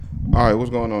All right,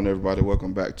 what's going on, everybody?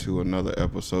 Welcome back to another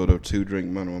episode of Two Drink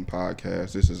Minimum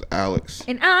Podcast. This is Alex.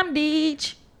 And I'm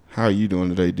Deej. How are you doing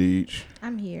today, Deej?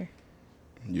 I'm here.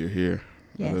 You're here.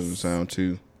 Yes. That doesn't sound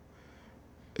too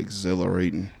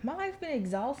exhilarating. My life's been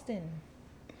exhausting.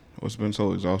 What's been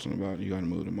so exhausting about it? You got to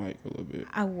move the mic a little bit.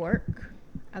 I work.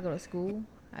 I go to school.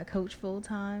 I coach full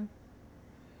time.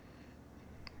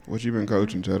 What you been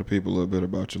coaching? Tell the people a little bit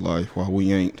about your life while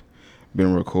we ain't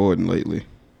been recording lately.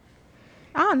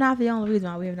 I'm not the only reason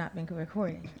why we have not been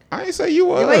recording. I ain't say you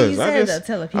was. The way you said that,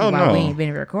 tell the people why we ain't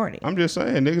been recording. I'm just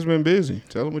saying, niggas been busy.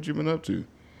 Tell them what you been up to.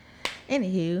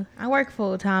 Anywho, I work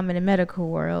full time in the medical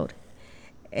world.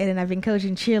 And then I've been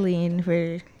coaching cheerleading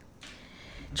for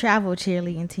travel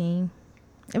cheerleading team.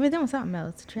 I've been doing something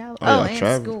else. Travel. Oh, and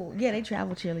travel. School. Yeah, they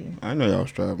travel cheerleading. I know y'all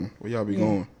was traveling. Where y'all be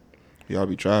going? Y'all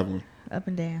be traveling. Up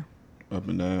and down. Up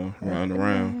and down, round and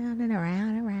around. Round and around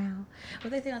and around.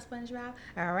 What they say on SpongeBob?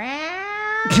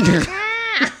 Around and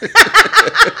around.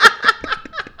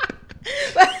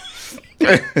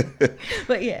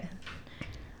 But yeah.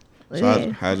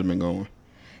 So how's it been going?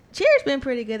 Cheers been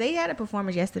pretty good. They had a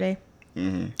performance yesterday,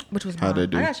 which was bomb. How'd they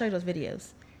do? I gotta show you those videos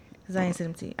because I ain't sent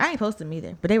them to you. I ain't posted them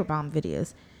either, but they were bomb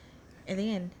videos. And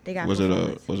then they got Was it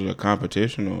a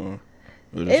competition or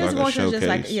was it was like more a showcase? just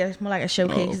like it's more like a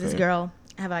showcase. Oh, okay. This girl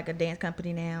have like a dance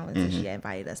company now, and so she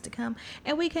invited us to come,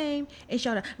 and we came and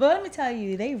showed up. But let me tell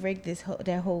you, they rigged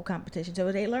that whole competition,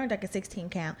 so they learned like a 16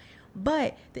 count.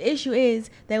 But the issue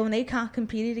is that when they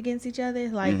competed against each other,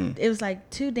 like it was like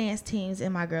two dance teams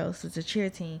and my girls, was a cheer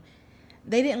team.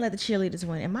 They didn't let the cheerleaders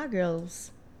win, and my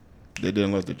girls. They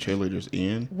didn't let the cheerleaders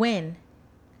in. Win.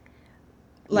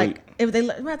 Like if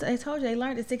I told you they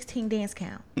learned a 16 dance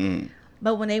count.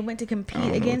 But when they went to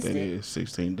compete against it, is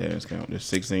 16 dance count. There's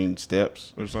 16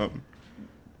 steps or something.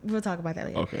 We'll talk about that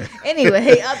later. Okay.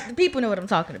 Anyway, people know what I'm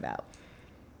talking about.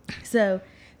 So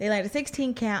they learned a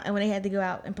 16 count, and when they had to go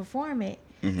out and perform it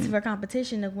for a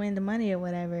competition to win the money or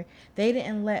whatever, they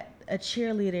didn't let a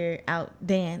cheerleader out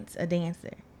dance a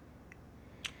dancer.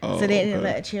 Oh, So they didn't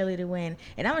let a cheerleader win.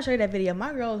 And I'm gonna show you that video.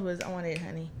 My girls was on it,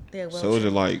 honey. So is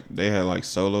it like they had like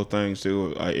solo things too, or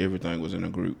like everything was in a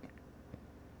group?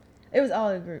 It was all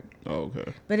a group. Oh,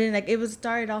 okay. But then like it was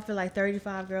started off with like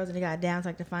 35 girls, and it got down to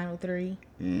like the final 3.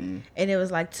 And it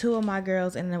was like 2 of my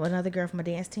girls and then another girl from a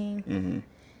dance team.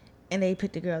 And they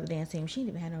picked the girl of the dance team. She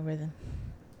didn't even have no rhythm.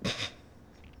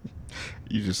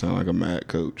 You just sound like a mad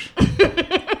coach.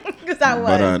 Because I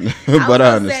was. But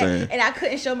I understand. And I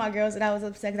couldn't show my girls that I was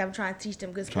upset because I was trying to teach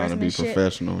them good Trying sportsmanship. to be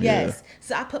professional. Yes. Yeah.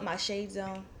 So I put my shades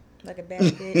on like a bad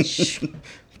bitch.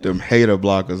 Them hater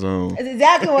blockers on. That's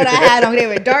exactly what I had on. They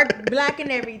were dark, black,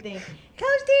 and everything.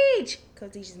 Coach Deej.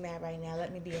 Coach Deej is mad right now.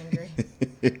 Let me be angry.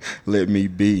 Let me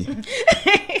be.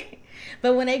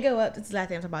 But when they go up, this is the last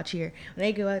thing I'm talking about cheer. When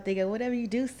they go up, they go, whatever you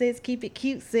do, sis, keep it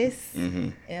cute, sis.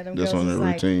 And them That's girls on their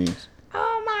was routines. Like,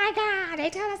 oh my God,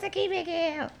 they told us to keep it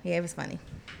cute. Yeah, it was funny.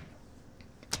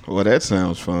 Well, that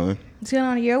sounds fun. What's going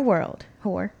on in your world,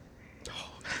 whore?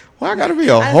 Why I gotta be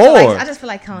a whore? I just feel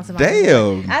like calling somebody.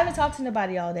 Damn. I haven't talked to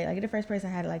nobody all day. Like, you're the first person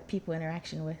I had like people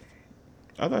interaction with.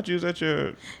 I thought you was at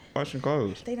your washing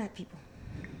clothes. They not people.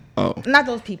 Oh. Not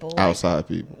those people. Like, Outside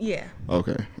people. Yeah.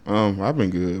 Okay. I've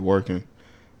been good working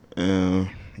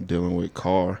and dealing with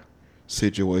car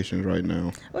situations right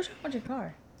now. What's wrong with your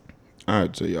car? I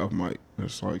had to tell you off mic.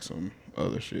 It's like some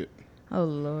other shit. Oh,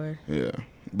 Lord. Yeah.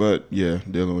 But yeah,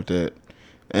 dealing with that.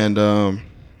 And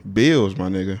bills, my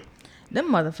nigga. Them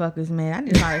motherfuckers, man. I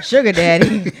need to find a sugar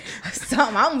daddy.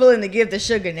 Something. I'm willing to give the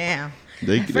sugar now.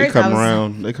 They come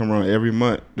around. They come around every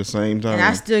month the same time. And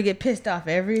I still get pissed off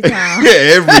every time.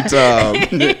 Every time.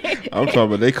 I'm talking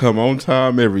about they come on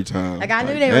time every time. Like I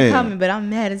knew they were coming, but I'm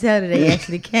mad as hell that they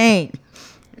actually came.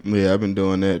 Yeah, I've been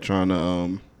doing that, trying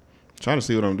to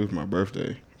see what I'm gonna do for my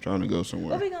birthday. Trying to go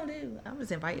somewhere. What we gonna do? I'm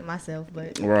just inviting myself,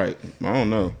 but right. I don't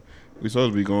know. We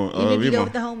supposed to be going. Even if you go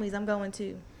with the homies, I'm going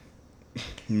too.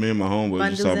 Me and my homeboy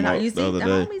just talking about the other day.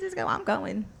 Homies just go. I'm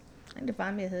going. I need to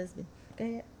find me a husband. Go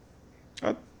ahead.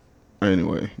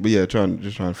 Anyway, but yeah, trying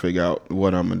to figure out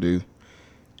what I'm gonna do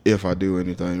if I do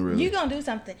anything really. You gonna do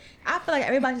something? I feel like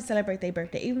everybody should celebrate their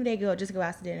birthday, even if they go out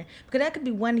to dinner, because that could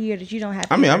be one year that you don't have.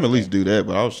 I'm at least do that,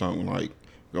 but I was talking like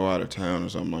go out of town or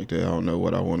something like that. I don't know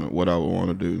what I would want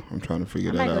to do. I'm trying to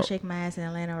figure that out. I might go shake my ass in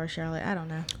Atlanta or Charlotte. I don't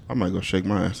know. I might go shake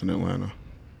my ass in Atlanta.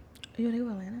 You do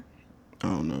Atlanta? I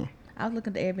don't know. I was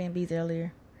looking at the Airbnbs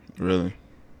earlier. Really?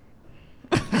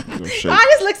 I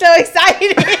just look so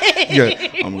excited.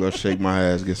 Yeah, I'm gonna go shake my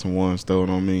ass, get some ones thrown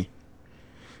on me.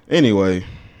 Anyway,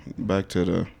 back to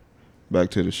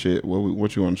the shit.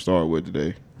 What you want to start with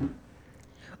today?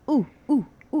 Ooh.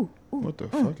 What the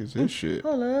fuck is this shit?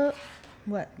 Hold up.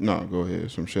 What? No, go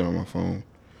ahead. Some shit on my phone.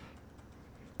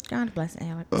 God bless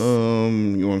Alex.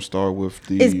 You want to start with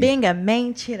the? Is being a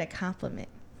main chick a compliment?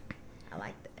 I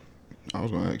like that. I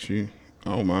was gonna ask you.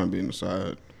 I don't mind being the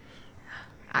side.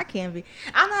 I can be.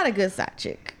 I'm not a good side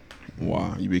chick.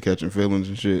 Why? You be catching feelings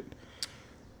and shit?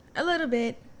 A little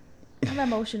bit. I'm an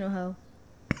emotional hoe.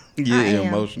 Yeah, I am.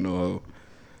 emotional hoe.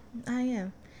 I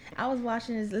am. I was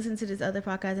listening to this other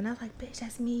podcast, and I was like, bitch,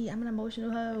 that's me. I'm an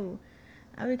emotional hoe.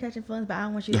 I be catching feelings, but I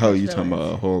don't want you to Oh, catch you feelings. talking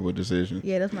about a horrible decision?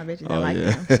 Yeah, that's my bitches. Oh, I like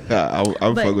yeah. them.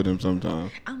 I But- fuck with them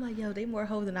sometimes. I'm like, yo, they more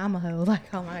hoes than I'm a hoe.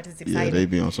 Like, oh my God, this is exciting. Yeah, they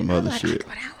be on some I'm other like, shit.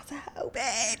 I thought I was a hoe,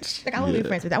 bitch. Like, I want to Yeah. be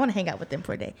friends with them. I want to hang out with them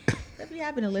for a day. So if you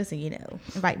happen to listen,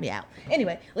 invite me out.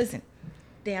 Anyway, listen.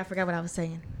 Damn, I forgot what I was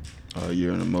saying.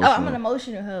 You're an emotional. Oh, I'm an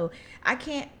emotional hoe. I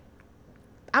can't.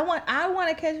 I want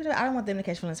to catch feelings. I don't want them to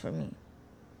catch feelings for me.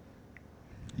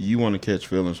 You want to catch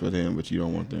feelings for them, but you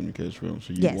don't want them to catch feelings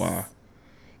for you. Yes. Why?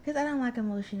 Because I don't like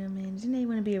emotional men. Then they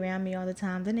want to be around me all the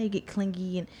time. Then they get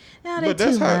clingy and now But they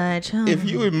that's too how. much. If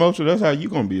you emotional, that's how you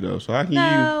gonna be though. So how can you?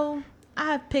 No,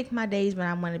 I have picked my days when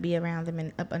I want to be around them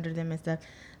and up under them and stuff,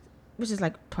 which is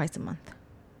like twice a month,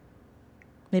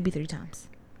 maybe 3 times.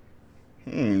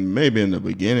 Maybe in the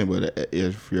beginning, but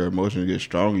if your emotions get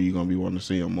stronger, you're gonna be wanting to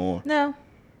see them more. No,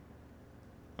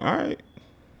 All right.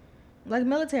 like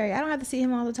military, I don't have to see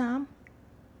him all the time.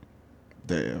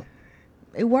 Damn.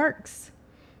 It works.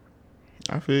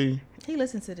 I feel you. He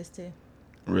listens to this too.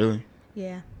 Really?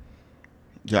 Yeah.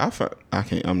 Yeah,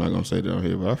 I'm not gonna say that on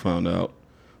here, but I found out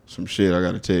some shit. I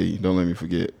gotta tell you. Don't let me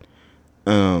forget.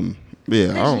 Yeah.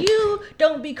 Because you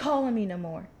don't be calling me no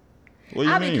more. What do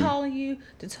you I'll mean? be calling you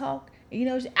to talk. You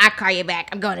know, I call you back.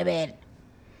 I'm going to bed.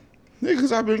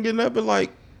 Niggas, I've been getting up at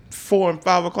like 4 and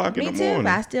 5 o'clock in Me the too, morning.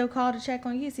 but I still call to check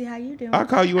on you, see how you doing. I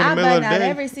call you in the middle of the I day.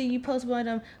 ever see you post one of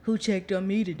them "Who checked on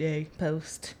me today"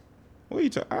 post. What you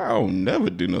talking? I don't never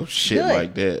do no shit Good.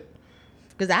 like that.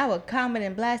 Because I would comment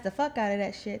and blast the fuck out of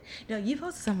that shit. You know, you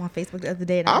posted something on Facebook the other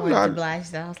day and I I'm wanted not- to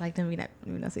blast it. I was like, let me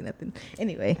not say nothing.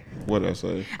 Anyway, What I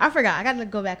say? I forgot. I got to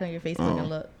go back on your Facebook Oh. and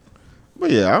look. But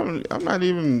yeah, I'm not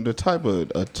even the type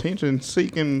of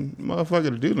attention-seeking motherfucker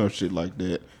to do no shit like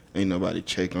that. Ain't nobody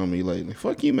checked on me lately.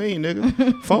 Fuck you, mean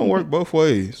nigga. Phone work both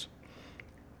ways.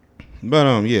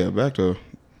 But yeah, back to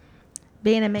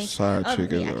Being a main Side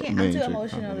chick is a I'm main too chick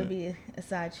emotional to compliment. be a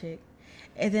side chick.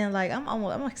 And then like I'm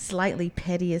like slightly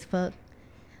petty as fuck.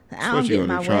 I don't what you get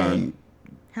my gonna try way. and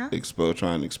Huh?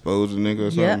 try and expose a nigga or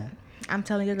Yep. something. I'm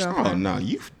telling your Oh girlfriend. no,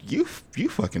 you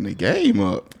fucking the game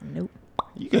up. Nope.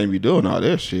 You can't be doing all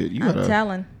that shit. You I'm gotta.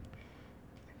 telling.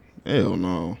 Hell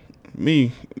no.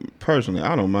 Me personally,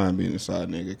 I don't mind being a side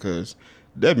nigga because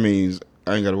that means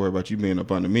I ain't got to worry about you being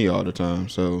up under me all the time.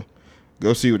 So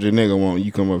go see what your nigga want.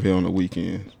 You come up here on the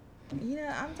weekends. You know,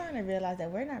 I'm starting to realize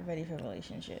that we're not ready for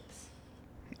relationships.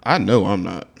 I know I'm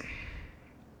not.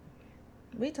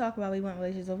 We talk about we want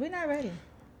relationships, but we're not ready.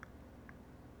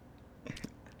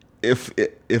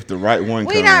 If the right one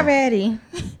We're come, not ready.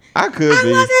 I could I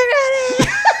be. wasn't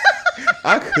ready.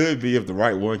 I could be if the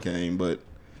right one came, but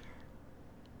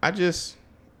I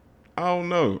don't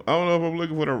know. I don't know if I'm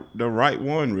looking for the right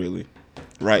one really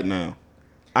right now.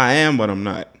 I am, but I'm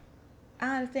not.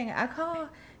 I understand. I call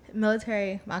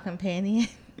military my companion.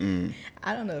 Mm.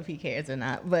 I don't know if he cares or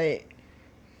not, but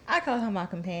I call him my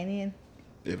companion.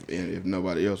 If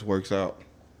nobody else works out.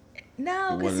 No,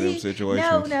 One because of them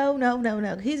situations.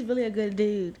 no. He's really a good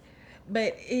dude,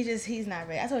 but he's not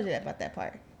ready. I told you that about that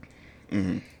part.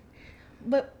 Mm-hmm.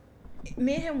 But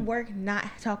me and him work not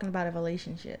talking about a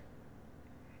relationship.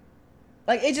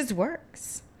 Like it just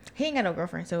works. He ain't got no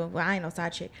girlfriend, so I ain't no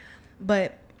side chick.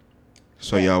 But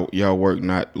So y'all work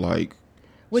not like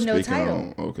with no speaking title.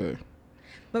 on- okay.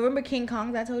 But remember King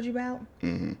Kong that I told you about?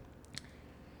 Mm-hmm.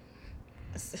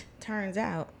 Turns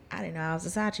out I didn't know I was a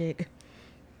side chick.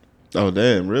 Oh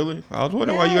damn! Really? I was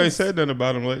wondering why you ain't Yes. said nothing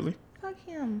about him lately. Fuck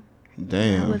him. I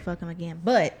Damn. would fuck him again,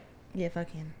 but yeah, fuck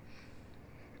him.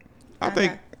 I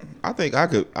think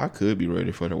I could be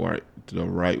ready for the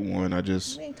right one. I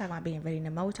just We ain't talking about being ready no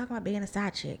more. We're talking about being a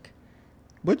side chick.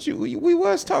 but we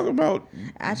was talking about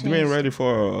I being changed. ready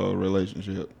for a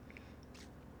relationship.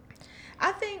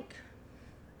 I think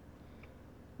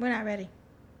we're not ready.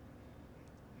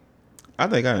 I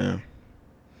think I am.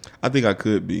 I think I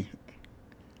could be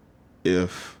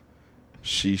if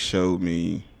she showed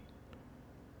me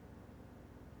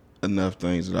enough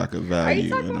things that I could Are value. you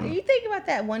talking about? You think about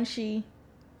that one she?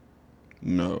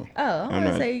 No. Oh, I'm I'm gonna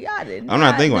not- say I didn't. I'm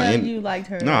not thinking about know any- you liked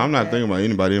her. No, I'm not like thinking about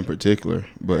anybody in particular,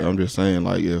 but I'm just saying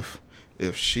like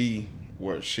if she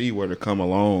were to come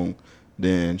along,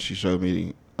 then she showed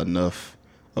me enough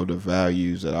of the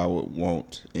values that I would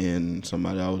want in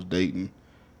somebody I was dating,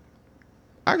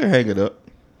 I can hang it up.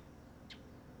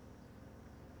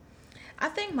 I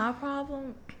think my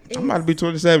problem is... I'm about to be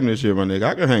 27 this year, my nigga.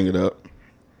 I can hang it up.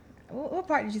 What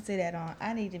part did you say that on?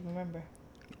 I need to remember.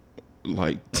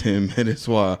 Like 10 minutes.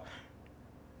 Why?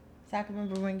 So I can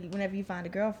remember whenever you find a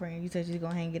girlfriend, you said you're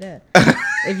going to hang it up.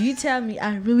 If you tell me,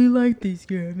 I really like this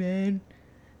girl, man.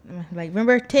 I'm like,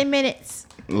 remember, 10 minutes.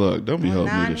 Look, don't be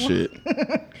holding me to shit.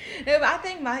 No, but I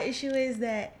think my issue is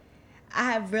that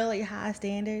I have really high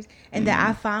standards and that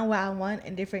I find what I want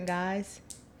in different guys.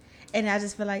 And I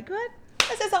just feel like, what?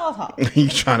 That's just all talk. You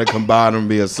trying to combine them and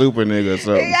be a super nigga or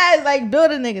something. Yeah, it's like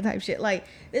build a nigga type shit. Like,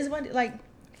 this one, like,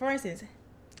 for instance,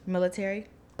 military,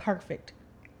 perfect.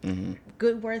 Mm-hmm.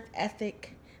 Good work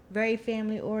ethic, very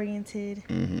family oriented.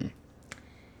 Mm-hmm.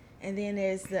 And then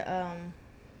there's the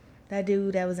that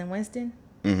dude that was in Winston.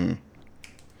 Mm-hmm.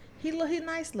 He's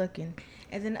nice looking.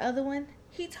 And then the other one,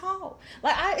 he tall.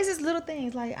 Like it's just little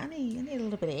things. Like I need a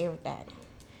little bit of everything.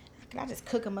 Can I just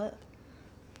cook them up?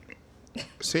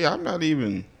 See, I'm not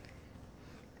even.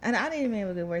 And I need a man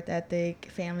with good work ethic,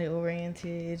 family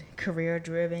oriented, career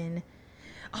driven.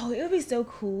 Oh, it would be so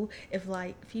cool if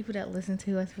like people that listen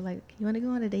to us were like, "You want to go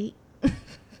on a date?"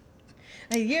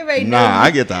 Like you already know. Nah,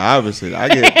 I get the opposite. I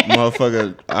get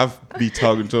motherfucker. I be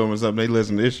talking to them or something. They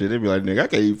listen to this shit. They be like, "Nigga, I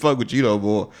can't even fuck with you though,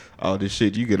 boy." All this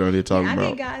shit you get on here talking I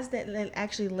about. get guys that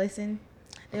actually listen.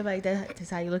 They're like, "That's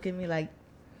how you look at me." Like,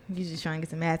 you just trying to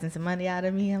get some ass and some money out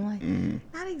of me. I'm like,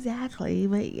 not exactly,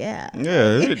 but yeah.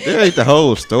 Yeah, that ain't the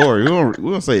whole story. We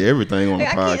don't say everything on the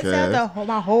I podcast. can't sell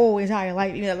my whole entire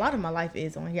life. You know, a lot of my life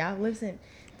is on here. I listened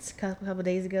a couple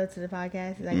days ago to the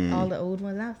podcast, like all the old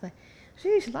ones, and I was like,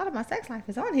 sheesh, a lot of my sex life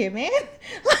is on here, man.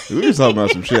 We was talking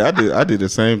about some shit. I did the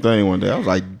same thing one day. I was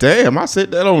like, damn, I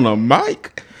said that on a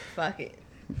mic. Fuck it.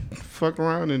 Fuck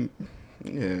around and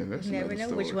yeah, that's You never know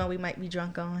story. which one we might be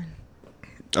drunk on.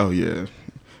 Oh yeah.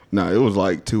 Nah, it was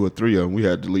like 2 or 3 of them. We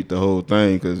had to delete the whole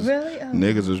thing because Really?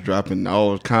 niggas was dropping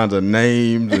all kinds of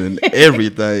names and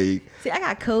everything. See, I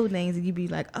got code names and you be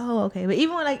like, oh, okay. But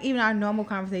even our normal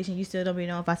conversation, you still don't be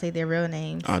knowing if I say their real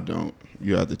names. I don't.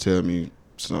 You have to tell me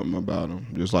something about them.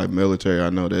 Just like military,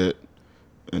 I know that.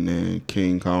 And then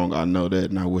King Kong, I know that,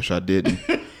 and I wish I didn't.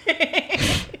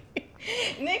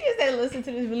 Niggas that listen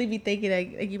to this really be thinking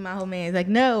like you my whole man. It's like,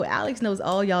 no, Alex knows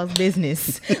all y'all's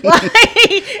business. Like,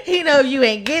 he know you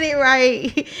ain't get it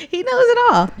right. He knows it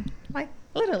all. Like,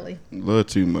 literally. A little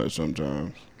too much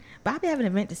sometimes. But I be having to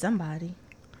vent to somebody.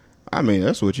 I mean,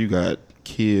 that's what you got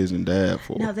kids and dad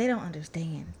for. No, they don't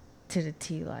understand to the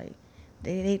T. Like,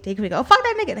 they could be oh, fuck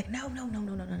that nigga. Like, no.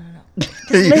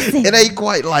 Just listen. It ain't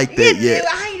quite like that yet.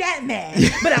 I ain't that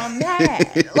mad, but I'm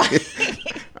mad. Like,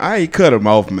 I ain't cut him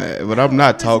off mad, but I'm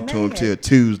not talking to him mad. till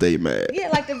Tuesday mad. yeah,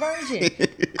 like the virgin.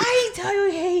 I ain't tell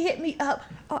you he hit me up.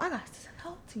 Oh, I got to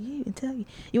talk to you and tell you.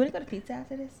 You want to go to pizza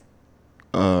after this?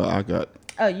 I got.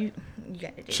 Oh, you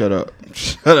got to do Shut up.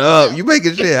 Shut up. You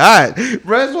making shit hot.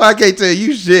 Bro, that's why I can't tell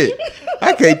you shit.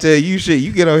 I can't tell you shit.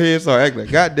 You get on here and start acting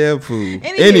like goddamn fool.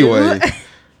 Anyway.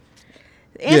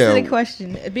 Answer the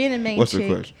question. Being a main What's chick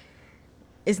the question?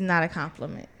 is not a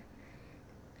compliment.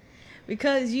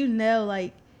 Because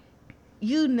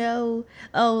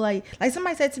oh, like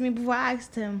somebody said to me before I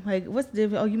asked him, like, what's the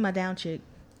difference? Oh, you my down chick.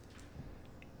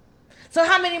 So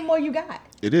how many more you got?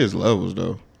 It is levels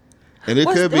though. And it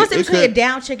What's could be. the difference between a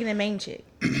down chick and a main chick?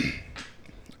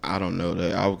 I don't know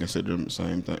that. I would consider them the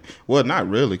same thing. Well, not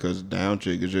really, because down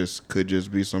chick could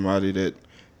just be somebody that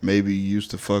maybe you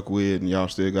used to fuck with and y'all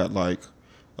still got like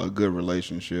a good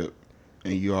relationship.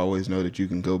 And you always know that you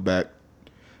can go back.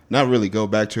 Not really go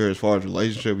back to her as far as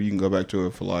relationship, but you can go back to her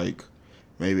for like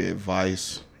maybe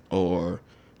advice or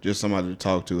just somebody to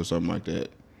talk to or something like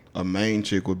that. A main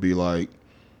chick would be like,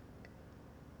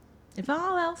 If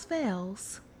all else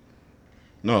fails.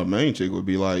 no, a main chick would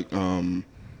be like,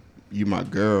 you my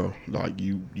girl. Like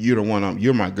you're the one,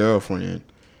 you're my girlfriend.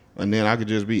 And then I could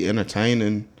just be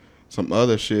entertaining some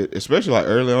other shit, especially like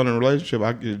early on in a relationship.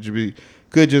 I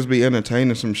could just be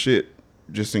entertaining some shit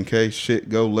just in case shit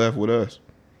go left with us.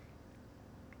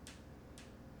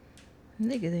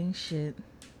 Niggas ain't shit.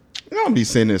 Y'all don't be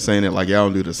sitting there saying it like y'all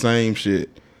don't do the same shit.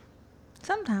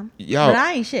 Sometimes. Y'all- But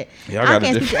I ain't shit. y'all I got a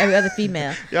can't speak diff- to every other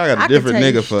female. Y'all got I a can different tell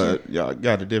you nigga for shit. y'all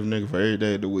got a different nigga for every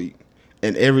day of the week,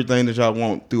 and everything that y'all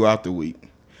want throughout the week.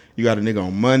 You got a nigga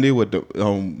on Monday with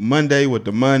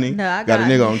the money. No, I got a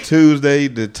got- nigga on Tuesday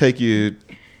to take you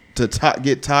to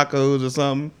get tacos or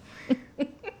something.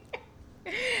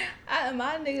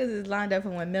 My niggas is lined up for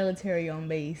when military on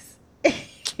base.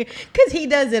 Because he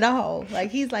does it all. Like,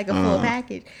 he's like a full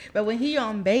package. But when he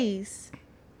on base,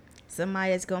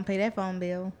 somebody that's gonna pay that phone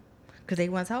bill because they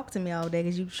want to talk to me all day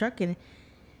because you trucking.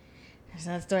 There's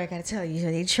another story I gotta tell you.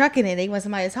 They trucking it. They want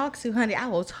somebody to talk to, honey. I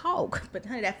will talk, but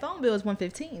honey, that phone bill is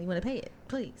 $115. You want to pay it,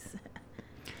 please?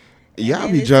 Y'all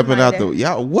be jumping out the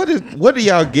y'all. What do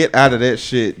y'all get out of that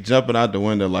shit? Jumping out the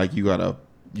window like you gotta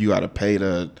pay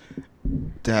to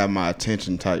have my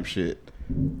attention type shit.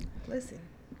 Listen,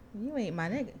 you ain't my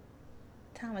nigga.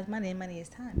 Time is money and money is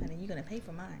time, honey. You gonna pay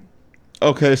for mine.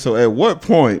 Okay, so at what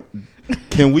point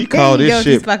can we call this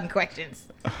shit? These fucking questions.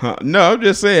 No, I'm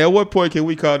just saying. At what point can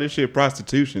we call this shit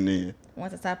prostitution? Then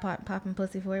once I stop popping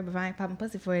pussy for it, but if I ain't popping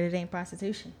pussy for it, it ain't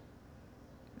prostitution.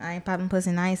 I ain't popping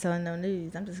pussy and I ain't selling no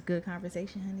news. I'm just good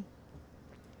conversation, honey.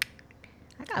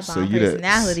 I got bomb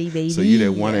personality, baby. So you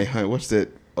that 1-800? What's that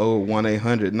old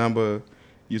 1-800 number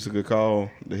you used to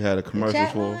call? They had a commercial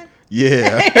for. Line?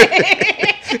 Yeah.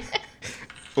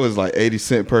 It was like 80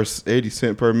 cent per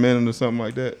minute or something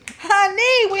like that.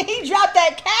 Honey, when he dropped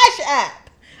that Cash App,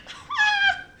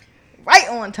 right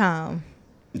on time.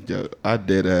 Yo, I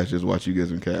dead ass just watch you get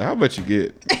some cash. How much you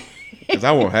get? Because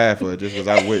I want half of it just because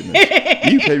I witnessed.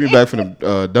 You pay me back for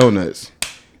the donuts,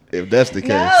 if that's the case.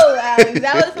 No, Alex,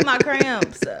 that was for my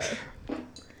cramps.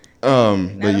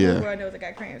 But yeah. The world knows I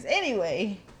got cramps.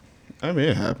 Anyway. I mean,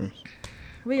 it happens.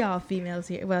 We all females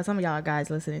here. Well, some of y'all guys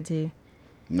listening too.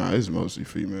 Nah, it's mostly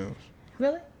females.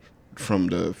 Really? From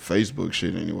the Facebook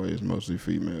shit anyway, it's mostly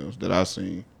females that I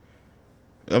seen.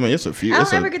 I mean, it's a few. I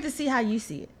don't ever get to see how you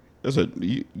see it. I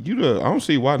don't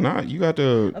see why not. You got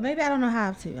to. Or maybe I don't know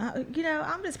how to.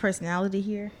 I'm just personality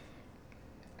here.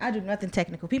 I do nothing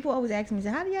technical. People always ask me,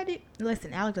 how do y'all do?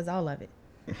 Listen, Alex does all of it.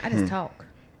 I just talk.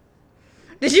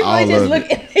 Did you really just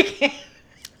look at the camera?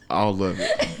 All of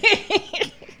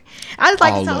it. I just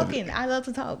like talking. I love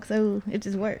to talk, so it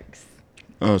just works.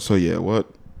 So yeah, what?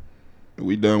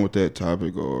 We done with that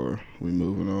topic, or we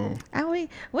moving on?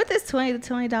 What this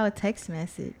 $20 text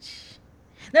message?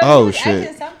 No, shit.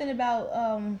 Asking something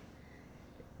about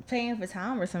paying for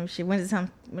time or some shit. When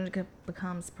it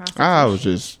becomes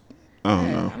prostitution? I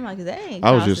don't know. I'm like, that ain't.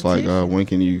 I was just like, when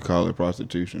can you call it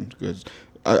prostitution? Because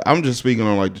I'm just speaking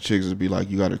on like the chicks that be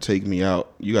like, you got to take me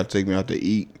out. You got to take me out to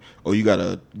eat, or you got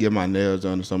to get my nails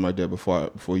done or something like that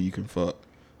before you can fuck.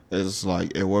 It's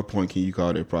like, at what point can you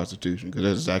call it prostitution? Because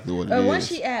that's exactly what it is. Once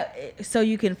she so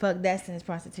you can fuck, that's in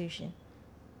prostitution.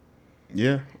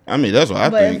 Yeah, I mean that's what I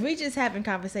think. But if we just having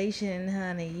conversation,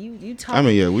 honey, you talk. I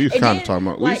mean, yeah, we was kind of talking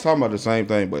about. We was talking about the same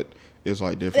thing, but it's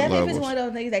like different levels. It's one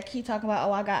of those niggas that keep talking about,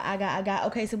 I got.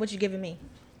 Okay, so what you giving me?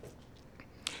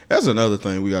 That's another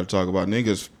thing we got to talk about.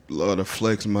 Niggas love to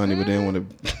flex money, but then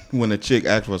when a chick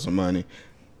asks for some money,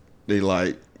 they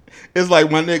like, it's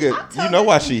like, my nigga, you know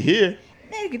why she here?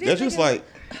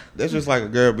 That's just like a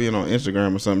girl being on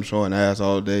Instagram or something showing ass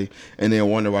all day and then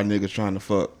wonder why niggas trying to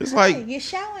fuck. It's like, you're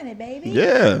showing it, baby.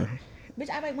 Yeah. Bitch,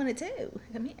 I might want it too.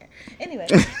 Come here. Anyway.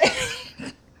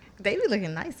 They be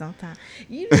looking nice sometimes.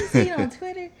 You be seeing on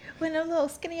Twitter when them little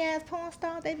skinny ass porn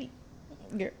stars, I be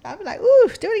like, ooh,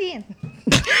 do it again.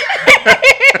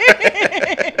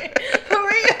 For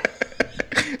real.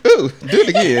 Ooh, do it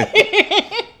again.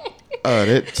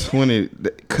 That 20.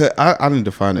 I need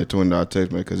to find that $20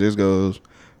 text message because this goes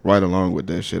right along with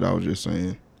that shit I was just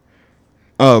saying.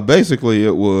 Basically,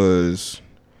 it was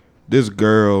this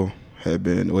girl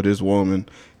this woman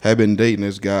had been dating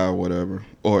this guy or whatever,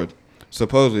 or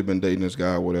supposedly been dating this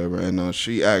guy or whatever, and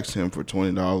she asked him for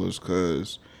 $20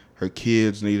 because her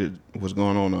kids was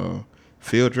going on a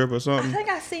field trip or something. I think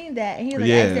I seen that, and he was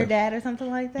like, asked their dad or something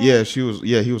like that. Yeah, he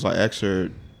was like, ask her.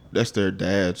 That's their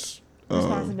dad's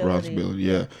responsibility.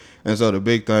 Yeah. And so the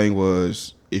big thing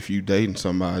was, if you dating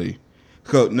somebody,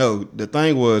 the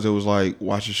thing was, it was like,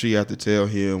 why should she have to tell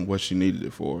him what she needed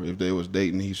it for? If they was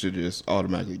dating, he should just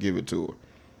automatically give it to her.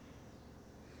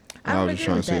 I was just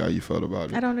trying to see how you felt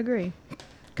about it. I don't agree.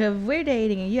 Because if we're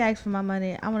dating and you ask for my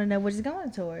money, I want to know what it's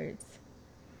going towards.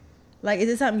 Like, is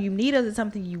it something you need or is it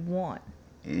something you want?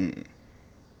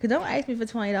 Because don't ask me for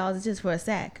 $20 it's just for a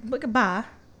sack. But goodbye.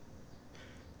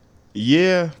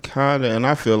 Yeah, kind of. And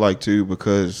I feel like, too,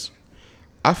 because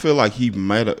I feel like he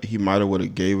might have would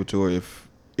have gave it to her if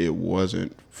it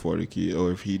wasn't for the kid,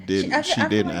 or if he didn't. She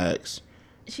didn't ask.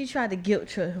 She tried to guilt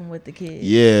trip him with the kid.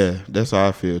 Yeah, that's how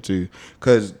I feel too.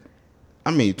 Cause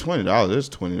I mean, $20 is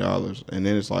 $20, and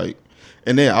then it's like,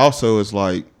 and then also it's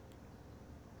like,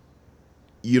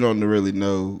 you don't really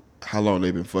know how long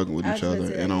they've been fucking with each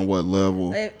other and on what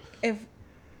level. If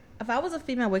I was a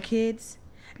female with kids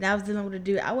and I was dealing with a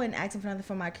dude, I wouldn't ask him for nothing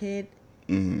for my kid.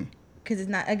 Mm-hmm. Because it's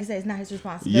not, like I said, it's not his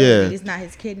responsibility. Yeah. It's not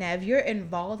his kid. Now, if you're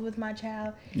involved with my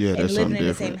child and living in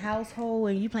the same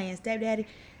household and you playing stepdaddy,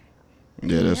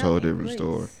 yeah, that's a whole different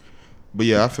story. But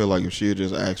yeah, I feel like if she had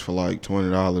just asked for like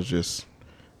 $20 just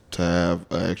to have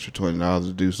an extra $20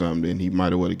 to do something, then he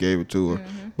might have would have gave it to her.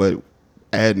 But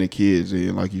adding the kids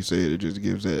in, like you said, it just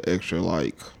gives that extra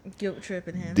like guilt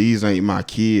tripping him. These ain't my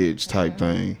kids type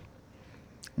thing.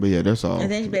 But yeah, that's all.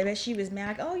 And then she was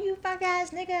mad like, "Oh, you fuck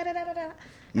ass nigga." Da, da, da, da.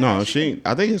 No, she.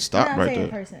 I think it stopped right there.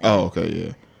 Person. Oh, okay,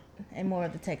 yeah. And more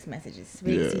of the text messages.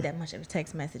 We didn't see that much of the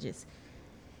text messages.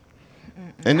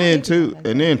 And then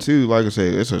too, like I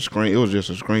said, it's a screen. It was just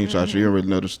a screenshot. So you didn't really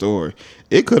know the story.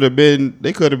 It could have been.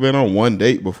 They could have been on one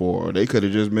date before. Or they could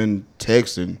have just been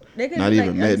texting, not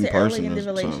even met in person. In the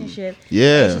relationship.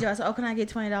 Yeah. And she was, "Oh, can I get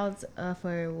 $20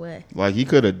 for what?" Like he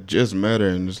could have just met her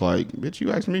and it's like, "Bitch,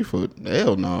 you asked me for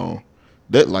hell no."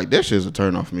 That shit's a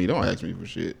turn off for me. Don't ask me for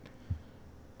shit.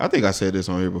 I think I said this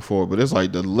on here before, but it's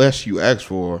like the less you ask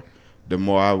for, the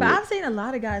more I would. But I've seen a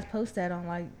lot of guys post that on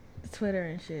like Twitter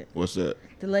and shit. What's that?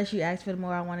 The less you ask for, the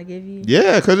more I want to give you.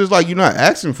 Yeah, because it's like you're not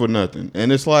asking for nothing.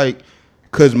 And it's like,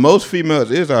 because most females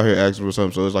is out here asking for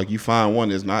something. So it's like you find one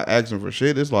that's not asking for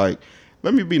shit. It's like,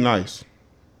 let me be nice.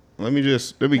 Let me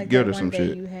like give her some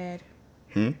shit. You had,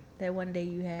 that one day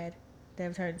you had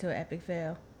that turned into an epic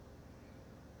fail.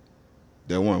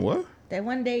 That one what? That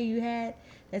one day you had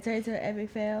that turned into an epic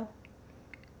fail.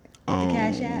 With the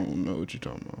Cash App. I don't know what you're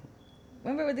talking about.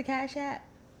 Remember with the Cash App?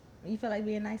 You felt like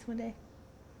being nice one day?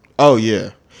 Oh, yeah.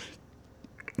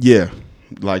 Yeah,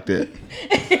 like that.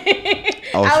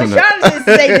 I was trying to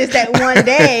say this that one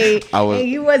day, and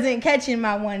you wasn't catching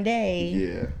my one day.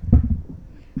 Yeah.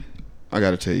 I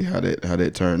got to tell you how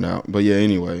that turned out. But yeah,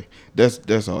 anyway,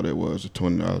 that's all that was, a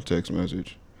 $20 text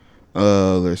message.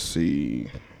 Let's see.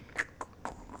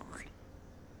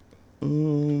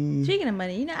 Speaking of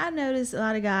money, I've noticed a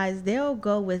lot of guys, they'll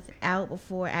go without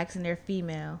before asking their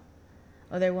female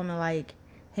or their woman, like,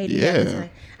 hey, do you have this?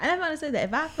 I never understood that.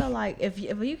 If I feel like if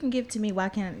you can give to me, why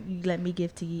can't you let me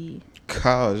give to you?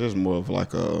 Cause it's just more of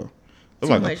like a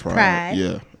pride.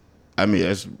 Yeah, I mean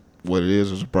that's what it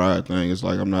is. It's a pride thing. It's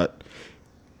like I'm not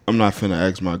finna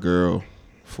ask my girl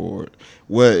for it.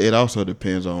 Well, it also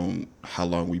depends on how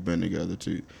long we've been together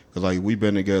too. Cause like we've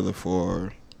been together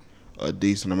for a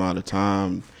decent amount of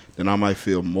time, then I might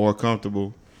feel more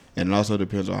comfortable. And it also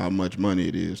depends on how much money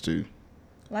it is too.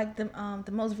 Like the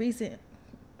most recent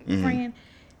friend,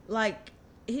 like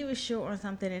he was short on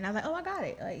something, and I was like, "Oh, I got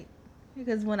it!" Like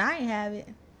because when I ain't have it,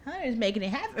 Hunter's making it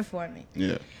happen for me.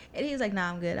 Yeah. And he was like, "Nah,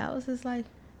 I'm good." I was just like,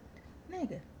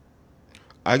 "Nigga."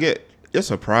 I get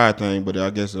it's a pride thing, but I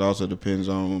guess it also depends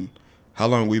on how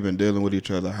long we've been dealing with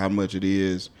each other, how much it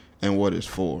is, and what it's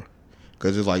for.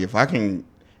 Because it's like if I can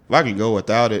go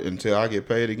without it until I get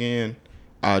paid again,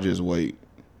 I'll just wait.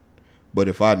 But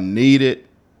if I need it,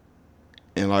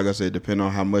 and like I said, depending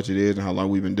on how much it is and how long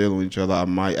we've been dealing with each other, I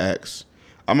might ask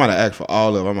for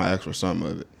all of it. I might ask for some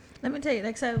of it. Let me tell you,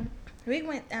 like, so we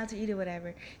went out to eat or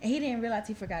whatever, and he didn't realize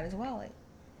he forgot his wallet.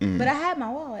 But I had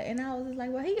my wallet, and I was just like,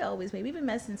 well, he always paid. We've been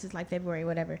messing since like February or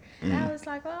whatever. And I was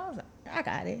like, I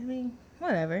got it. I mean,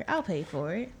 whatever. I'll pay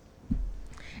for it.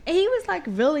 And he was like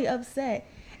really upset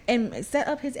and set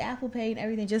up his Apple Pay and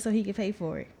everything just so he could pay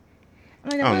for it.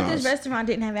 I'm like, what if this restaurant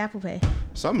didn't have Apple Pay?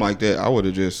 Something like that. I would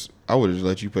have just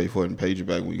let you pay for it and paid you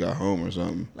back when we got home or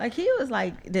something. Like he was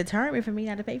like determined for me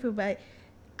not to pay for it, but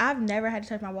I've never had to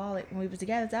touch my wallet when we was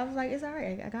together. So I was like, it's all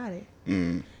right, I got it.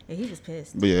 And he was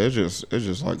pissed. But yeah, it's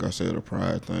just like I said, a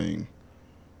pride thing.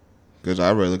 Because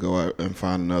I'd rather go out and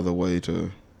find another way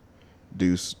to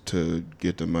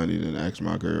get the money than ask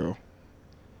my girl.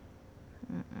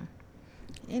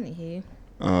 Anywho.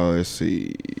 Let's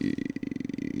see.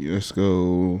 Let's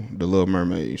go the Little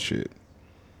Mermaid shit.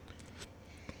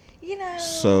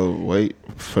 So wait,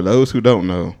 for those who don't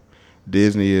know,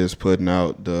 Disney is putting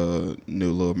out the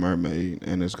new Little Mermaid,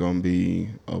 and it's gonna be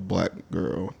a black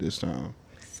girl this time.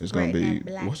 It's gonna be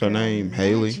what's her name?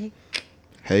 Haley.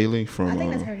 Haley from. I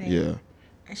think that's her name. Yeah.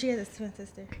 And she has a twin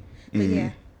sister. But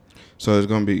yeah. So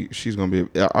she's gonna be.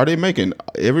 Are they making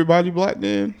everybody black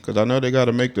then? Because I know they got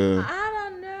to make the. I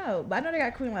don't know, but I know they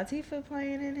got Queen Latifah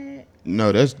playing in it.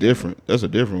 No, that's different. That's a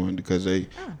different one because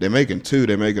they're making two.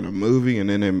 They're making a movie, and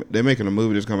then they're making a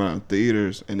movie that's coming out in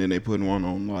theaters, and then they putting one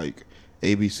on like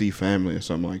ABC Family or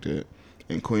something like that.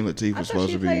 And Queen Latifah's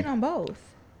supposed to be playing on both.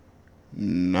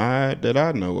 Not that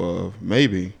I know of,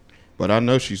 maybe, but I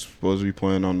know she's supposed to be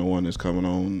playing on the one that's coming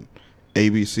on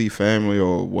ABC Family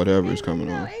or whatever is coming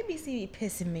on. ABC be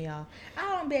pissing me off.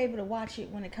 I don't be able to watch it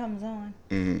when it comes on.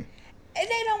 And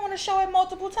they don't want to show it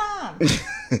multiple times.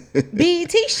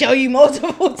 BET show you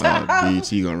multiple times.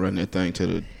 BET gonna run that thing to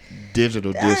the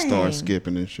digital disc start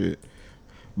skipping and shit.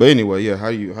 But anyway, yeah, how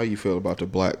you feel about the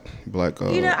black I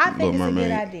think Little it's Mermaid? a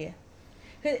good idea.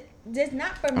 just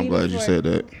not for me. I'm glad you said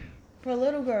that. For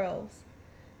little girls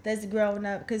that's growing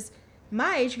up, because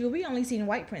my age group, we only seen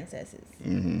white princesses.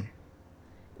 Mm-hmm.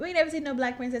 We ain't never seen no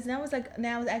black princess. And I was like,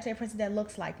 now it's actually a princess that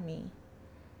looks like me.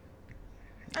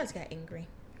 I just got angry.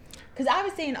 Because I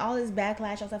was seeing all this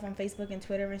backlash on stuff on Facebook and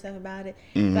Twitter and stuff about it.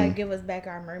 Mm-hmm. Like, give us back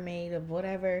our mermaid or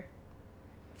whatever.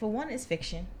 For one, it's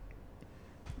fiction.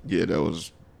 Yeah,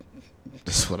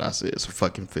 that's what I said. It's a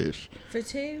fucking fish. For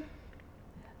two,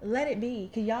 let it be.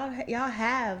 Because y'all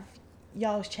have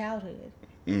y'all's childhood.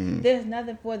 Mm-hmm. There's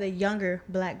nothing for the younger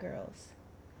black girls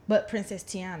but Princess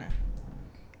Tiana.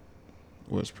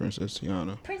 What's Princess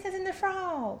Tiana? Princess and the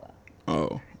Frog.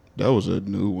 Oh, that was a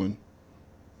new one.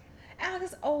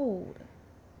 Alex is old.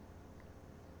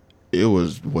 It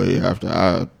was way after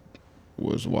I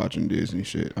was watching Disney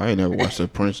shit. I ain't never watched the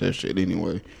princess shit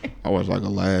anyway. I watched like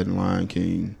Aladdin, Lion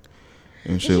King,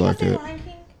 and shit like that. Lion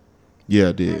King? Yeah,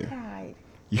 I did. I cried.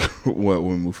 What,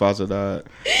 when Mufasa died?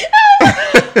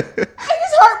 I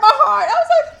just hurt my heart. I was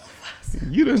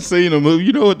like, You done seen the movie.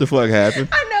 You know what the fuck happened.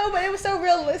 I know, but it was so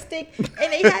realistic,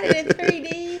 and they had it in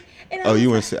 3D. And Oh,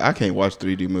 you went? I can't watch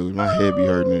 3D movies. My head be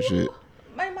hurting and shit.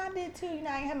 My mom did too. You know,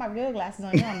 I ain't had my real glasses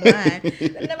on. You know, I'm blind.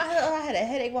 And then I had a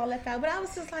headache while I left out, but I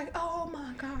was just like, oh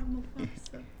my God,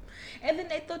 Mufasa. And then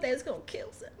they thought they was gonna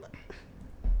kill Simba.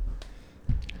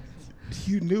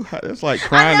 You knew how. That's like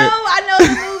crying. I know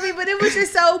the movie, but it was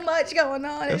just so much going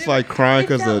on. It's like crying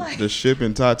because like, the ship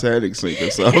in Titanic sink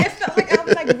or something. It felt like I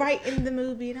was like right in the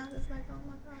movie, and I was just like, oh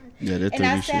my God. Yeah, that 3D and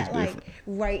I shit's sat like different.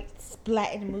 right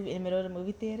splat in the movie, in the middle of the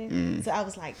movie theater. So I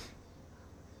was like,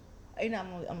 you know,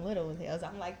 I'm little with hell, so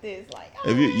I'm like this, like.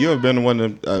 Have you ever been to one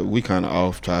of them? We kind of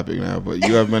off topic now, but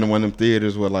you ever been to one of them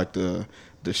theaters where like the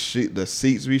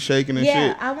seats be shaking and shit?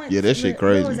 Yeah, I went. Yeah, that shit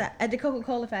crazy. Where was that? At the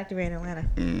Coca-Cola factory in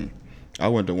Atlanta. I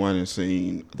went to one and I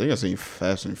think I seen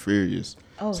Fast and Furious.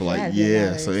 Oh, so like, that's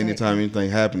yeah. So anytime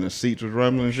anything happened, the seats was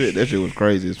rumbling and shit. That shit was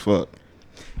crazy as fuck.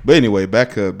 But anyway,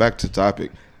 back to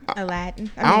topic.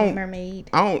 Aladdin. I mean, Mermaid.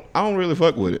 I don't really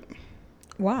fuck with it.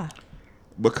 Why?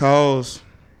 Because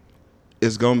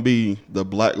it's gonna be the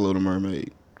Black Little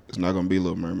Mermaid. It's not gonna be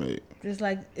Little Mermaid. Just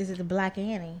like, is it the Black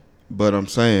Annie? But I'm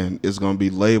saying it's gonna be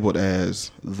labeled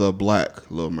as the Black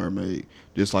Little Mermaid.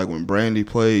 Just like when Brandy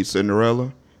played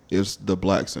Cinderella, it's the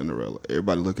Black Cinderella.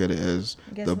 Everybody look at it as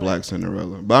Black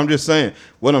Cinderella. But I'm just saying,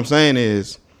 what I'm saying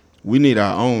is, we need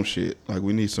our own shit. Like,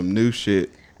 we need some new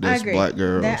shit that's black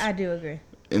girls. That I do agree.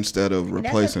 Instead of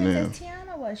replacing them. That's what Princess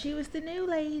Tiana was. She was the new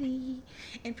lady.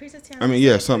 And Princess Tiana. I mean,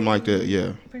 yeah, something like that,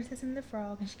 yeah. Princess and the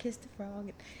Frog, and she kissed the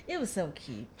frog. It was so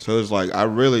cute. So it's like, I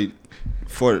really,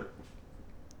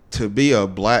 to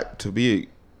be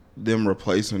them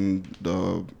replacing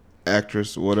the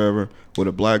actress or whatever with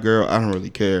a black girl, I don't really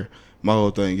care. My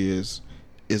whole thing is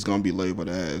it's gonna be labeled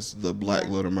as the Black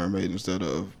Little Mermaid instead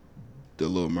of the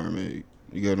Little Mermaid.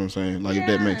 You get what I'm saying? Like, if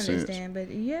that makes sense. I understand,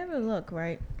 but you ever look,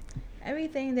 right?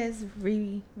 Everything that's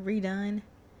redone,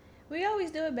 we always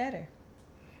do it better.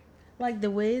 Like The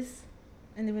Wiz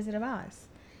and The Wizard of Oz,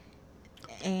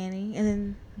 Annie, and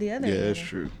then the other. Yeah, Annie. that's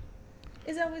true.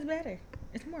 It's always better.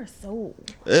 It's more soul.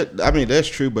 I mean, that's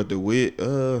true, but the Wiz,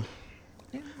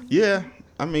 yeah.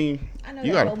 I mean, I know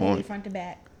you got a point. Front to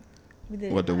back.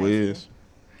 What, The Wiz?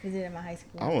 We did it in my high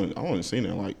school. I only seen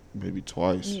it like maybe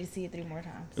twice. You need to see it 3 more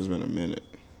times. It's been a minute.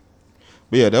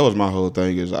 But yeah, that was my whole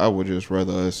thing. Is I would just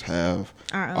rather us have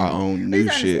our own new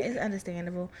shit. It's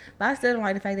understandable, but I still don't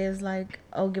like the fact that it's like,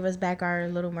 oh, give us back our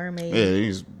Little Mermaid.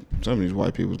 Yeah, some of these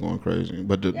white people's going crazy.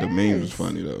 But the memes was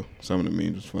funny though. Some of the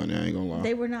memes was funny. I ain't gonna lie.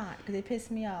 They were not, because they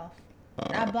pissed me off.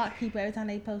 I blocked people every time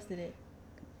they posted it,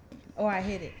 or I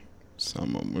hit it.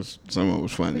 Some of them was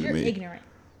funny to me. You're ignorant.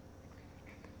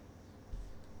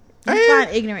 You find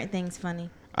ignorant things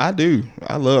funny. I do.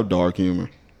 I love dark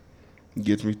humor. It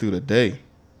gets me through the day.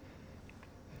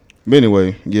 But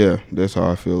anyway, yeah, that's how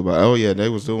I feel about it. Oh yeah, they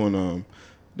was doing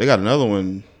they got another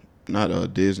one,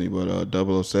 not Disney, but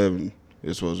 007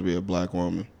 is supposed to be a black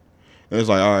woman. And it's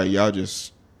like, all right, y'all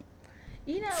just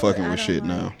fucking with shit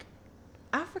now.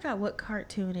 I forgot what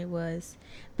cartoon it was,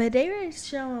 but they were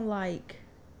showing like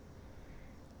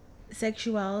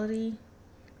sexuality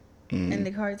in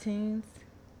the cartoons.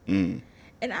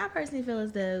 And I personally feel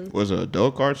as though... Was it an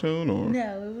adult cartoon or...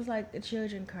 No, it was like a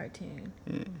children cartoon.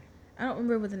 I don't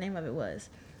remember what the name of it was.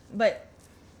 But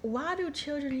why do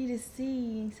children need to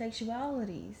see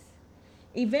sexualities?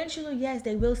 Eventually, yes,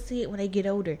 they will see it when they get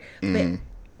older. But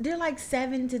they're like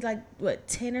 7 to like,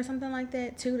 10 or something like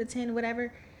that? 2 to 10,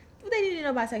 whatever. What they need to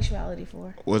know about sexuality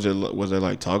for? Was it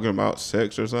like talking about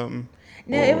sex or something?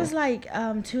 No, it was like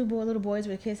 2 little boys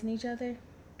were kissing each other.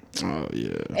 Oh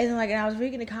yeah. And like, and I was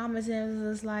reading the comments, and it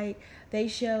was like they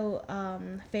show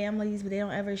families, but they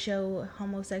don't ever show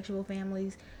homosexual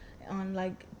families on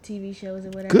like TV shows or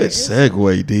whatever. Good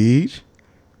segue, Deej.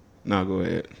 No, go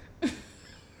ahead.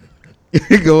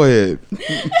 Go ahead.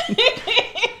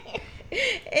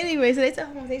 Anyway, so they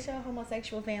show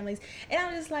homosexual families, and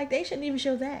I'm just like, they shouldn't even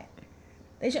show that.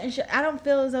 They shouldn't. I don't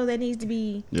feel as though that needs to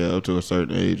be. Yeah, up to a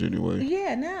certain age, anyway.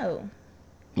 Yeah, no.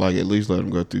 Like, at least let them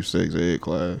go through sex ed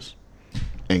class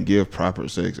and give proper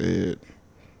sex ed.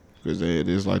 Because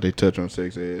it's like they touch on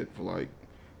sex ed for like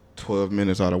 12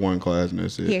 minutes out of one class, and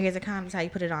that's it. Here's a condom. How you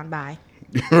put it on? Bye.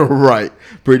 Right,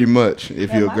 pretty much.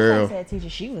 If you're a girl. My sex ed teacher,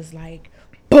 she was like,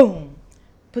 boom,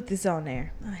 put this on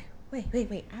there. I'm like,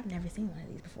 wait, I've never seen one of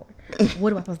these before.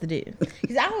 What am I supposed to do?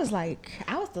 Because I was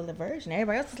still a virgin.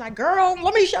 Everybody else was like, girl,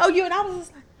 let me show you. And I was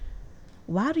just like,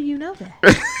 why do you know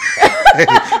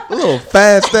that? Little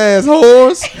fast ass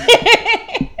horse.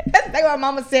 That's like what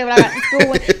my mama said when I got to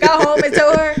school and got home and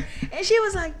told her. And she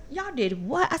was like, y'all did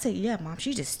what? I said, yeah, Mom.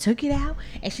 She just took it out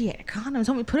and she had a condom and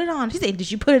told me to put it on. She said,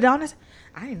 did you put it on? I said,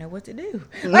 I didn't know what to do.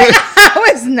 Like,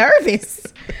 I was nervous.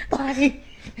 Like,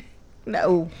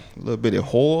 no. A little bitty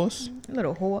horse. A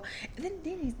little whore. And then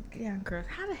these young girls,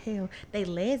 how the hell they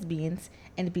lesbians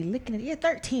and to be looking at,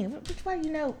 13. Which way you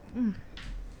know?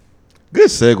 Good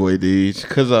segue, Deej.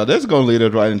 Because that's going to lead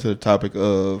us right into the topic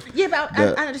of... Yeah, but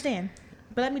I understand.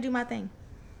 But let me do my thing.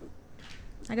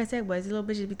 Like I said, these little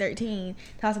bitches be 13,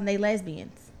 telling them they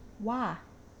lesbians. Why?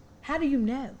 How do you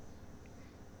know?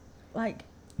 Like...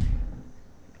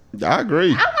 I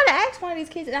agree. I want to ask one of these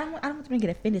kids. I don't want them to get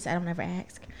offended, so I don't ever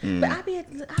ask. But I be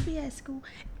at school.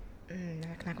 I'm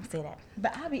not gonna say that.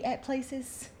 But I be at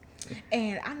places,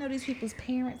 and I know these people's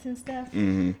parents and stuff.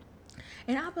 Mm-hmm.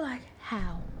 And I'll be like,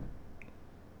 how?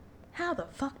 How the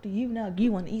fuck do you know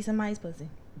you want to eat somebody's pussy?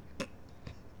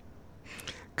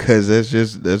 Cause that's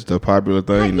the popular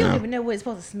thing Like, now. You don't even know what it's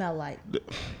supposed to smell like.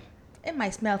 It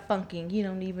might smell funky, and you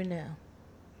don't even know.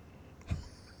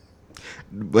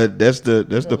 But that's the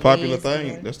popular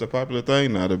lesbian. thing. That's the popular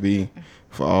thing now, to be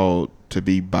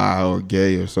bi or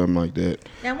gay or something like that.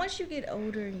 Now, once you get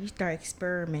older and you start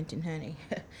experimenting, honey,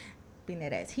 being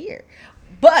that ass here.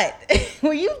 But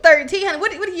when you 13, honey,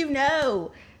 what do you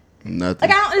know? Nothing.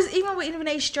 Like, I don't, even when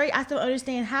they straight, I still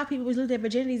understand how people lose their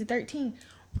virginities at 13.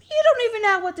 You don't even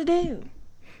know what to do.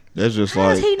 That's just how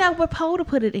like... does he know what pole to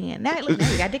put it in? Now you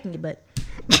got dick in your butt.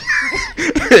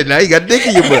 Now you got dick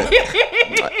in your butt.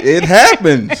 It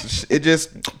happens. It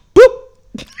just... Boop.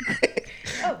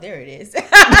 Oh, there it is.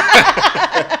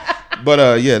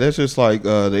 But, yeah, that's just like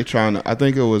they trying to... I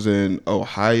think it was in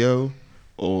Ohio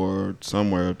or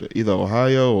somewhere. Either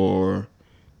Ohio or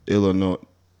Illinois.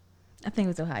 I think it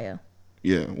was Ohio.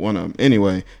 Yeah, one of them.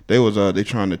 Anyway, they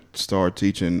trying to start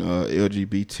teaching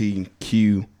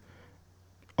LGBTQ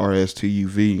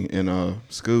RSTUV in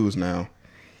schools now.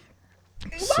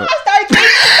 So,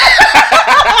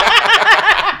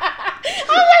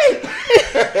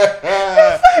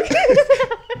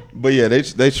 but yeah,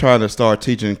 they trying to start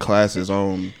teaching classes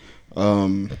on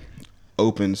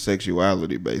open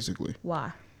sexuality, basically.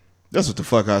 Why? That's what the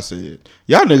fuck I said.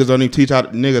 Y'all niggas don't even teach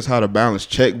niggas how to balance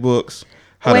checkbooks,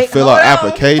 how to fill out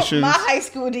applications. My high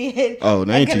school did. Oh,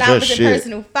 they ain't teach us shit. And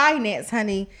personal finance,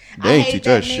 honey. They ain't teach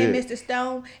us shit. Mr.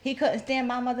 Stone, he couldn't stand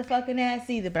my motherfucking ass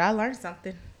either, but I learned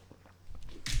something.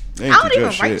 I don't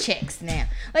even write checks now.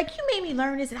 Like, you made me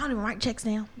learn this, and I don't even write checks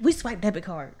now. We swipe debit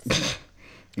cards.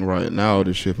 Right, now all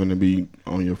this shit finna be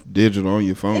on your digital, on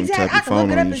your phone. Exactly. Tap your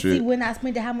phone I can look it up and shit. see when I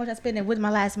spent it, how much I spent, and what my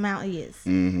last amount is.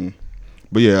 Mm-hmm.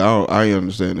 But yeah, I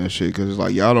understand that shit, because it's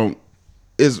like y'all don't.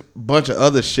 It's a bunch of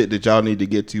other shit that y'all need to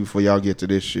get to before y'all get to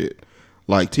this shit.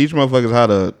 Like, teach motherfuckers how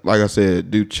to, like I said,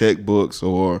 do checkbooks,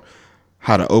 or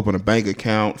how to open a bank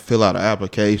account, fill out an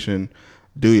application,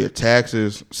 do your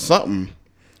taxes, something.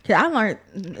 Cause I learned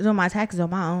doing my taxes on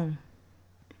my own.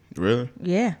 Really?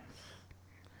 Yeah.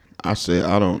 I still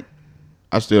don't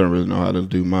really know how to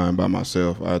do mine by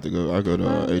myself. I go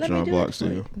to H&R Block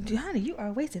still. Dude, honey, you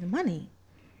are wasting money.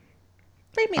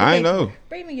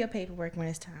 Bring me your paperwork when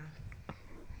it's time.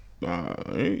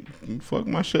 Hey, fuck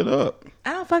my shit up.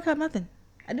 I don't fuck up nothing.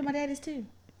 I do my daddy's too.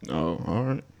 Oh, all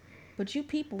right. But you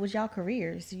people with y'all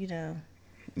careers, you know.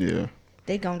 Yeah.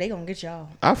 They gonna get y'all.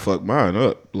 I fucked mine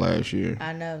up last year.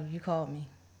 I know. You called me.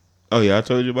 Oh, yeah, I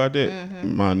told you about that?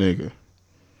 Mm-hmm. My nigga.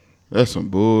 That's some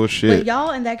bullshit. But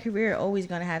y'all in that career are always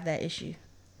going to have that issue.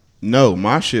 No,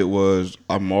 my shit was,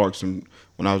 I marked some,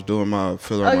 when I was doing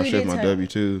filling out my shit, my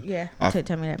W-2. Yeah,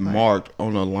 tell me that part. Marked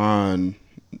on a line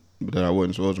that I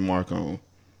wasn't supposed to mark on,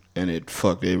 and it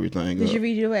fucked everything up. Did you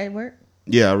redo it at work?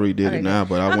 Yeah, I redid it now,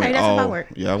 but I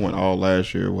went all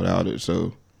last year without it,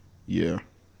 so Yeah.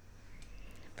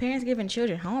 Parents giving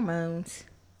children hormones.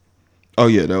 Oh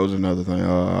yeah, that was another thing.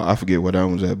 I forget where that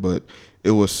was at, but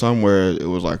it was somewhere. It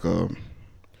was like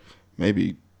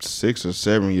maybe 6 or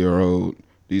 7 year old.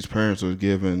 These parents was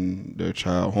giving their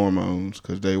child hormones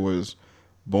because they was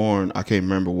born. I can't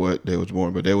remember what they was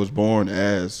born, but they was born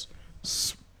as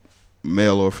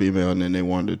male or female, and then they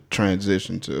wanted to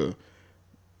transition to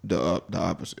the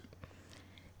opposite.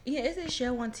 Yeah, it's a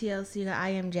show on TLC called I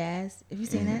Am Jazz. Have you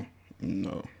seen that?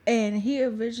 No. And he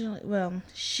originally, well,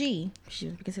 she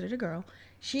was considered a girl.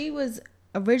 She was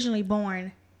originally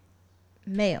born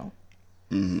male.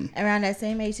 Mm-hmm. Around that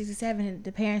same age, 67,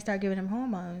 the parents start giving him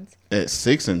hormones. At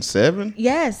 6 and 7?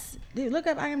 Yes. Dude, look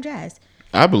up I Am Jazz.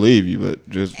 I believe you, but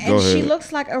just go ahead. And she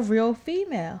looks like a real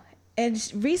female.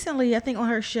 And recently, I think on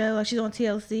her show, like she's on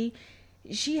TLC,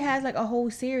 she has like a whole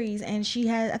series, and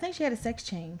I think she had a sex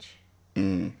change.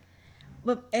 Mm.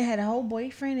 But it had a whole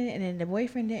boyfriend in it, and then the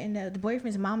boyfriend didn't. The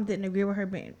boyfriend's mom didn't agree with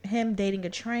him dating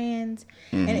a trans,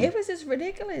 and it was just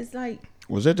ridiculous. Like,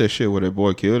 was that shit where that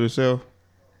boy killed himself?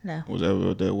 No. Was that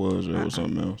what that was, or was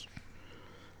something else?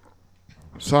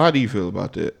 So how do you feel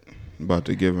about that? About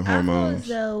the giving hormones? I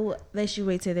feel as though they should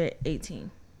wait till they're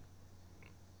 18.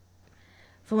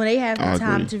 For when they have the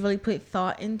time to really put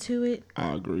thought into it.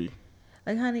 I agree.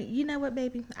 Like, honey, you know what,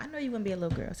 baby? I know you want to be a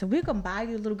little girl, so we're gonna buy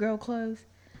you little girl clothes.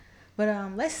 But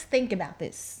let's think about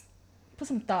this. Put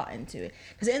some thought into it.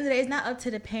 Because at the end of the day, it's not up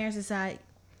to the parents to decide,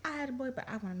 I had a boy, but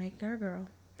I want to make her a girl.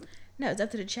 No, it's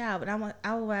up to the child. But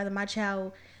I would rather my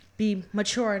child be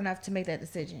mature enough to make that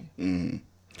decision. Mm-hmm.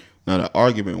 Now, the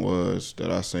argument was that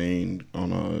I seen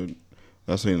on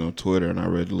Twitter, and I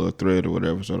read the little thread or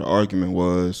whatever. So the argument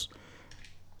was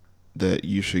that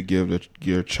you should give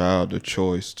your child the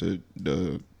choice to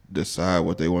decide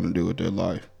what they want to do with their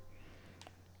life.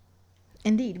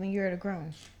 Indeed, when you're at a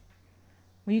grown,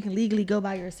 when you can legally go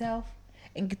by yourself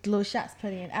and get the little shots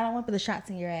put in. I don't want to put the shots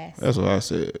in your ass. That's what I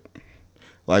said.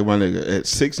 Like my nigga, at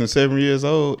 6 and 7 years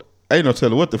old, ain't no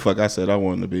telling what the fuck I said I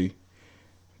wanted to be.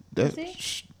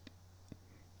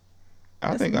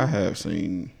 I think I have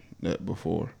seen that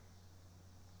before.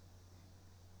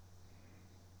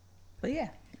 But yeah.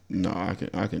 No,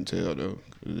 I can tell though.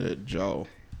 That jaw.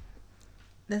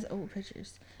 That's old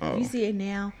pictures. Oh. If you see it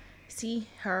now, see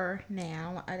her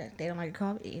now. They don't like to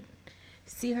call it.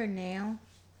 See her now.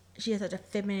 She has such a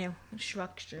feminine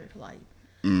structure, like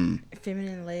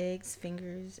feminine legs,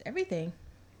 fingers, everything.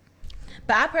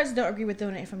 But I personally don't agree with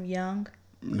doing it from young.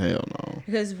 Hell no.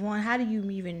 Because one, how do you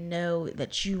even know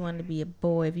that you want to be a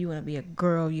boy? If you want to be a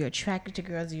girl, you're attracted to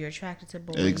girls, or you're attracted to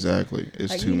boys. Exactly.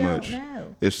 It's like, too much. Don't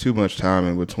know. It's too much time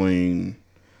in between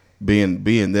being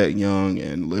that young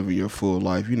and living your full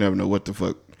life. You never know what the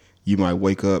fuck you might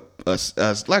wake up.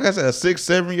 Like I said, a 6,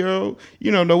 7 year old.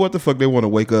 You don't know what the fuck they want to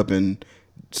wake up and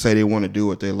say they want to do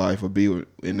with their life or be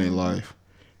in their life.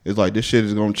 It's like this shit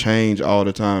is gonna change all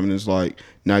the time, and it's like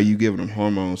now you giving them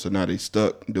hormones, so now they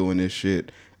stuck doing this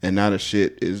shit, and now the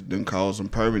shit is done cause some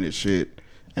permanent shit,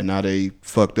 and now they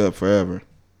fucked up forever,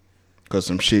 cause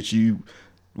some shit you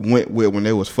went with when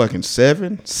they was fucking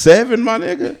 7, my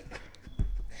nigga.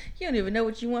 You don't even know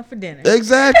what you want for dinner.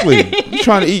 Exactly. You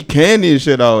trying to eat candy and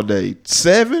shit all day.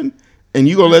 7, and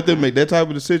you gonna let them make that type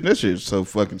of decision? That shit is so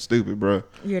fucking stupid, bro.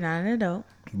 You're not an adult.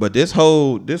 But this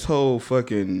whole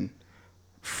fucking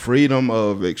freedom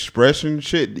of expression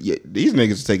shit, yeah, these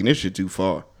niggas are taking this shit too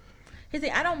far. Here's the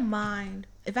thing, I don't mind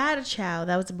if I had a child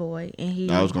that was a boy and he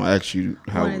I was gonna ask you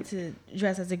how wanted to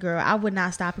dress as a girl. I would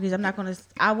not stop because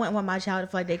I wouldn't want my child to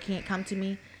feel like they can't come to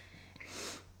me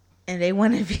and they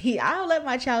want to be. I'll let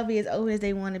my child be as old as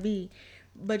they want to be.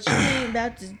 But you ain't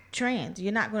about to trans.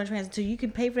 You're not going to trans until you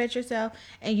can pay for that yourself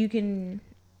and you can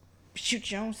shoot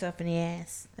your own self in the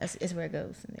ass. That's where it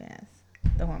goes, in the ass.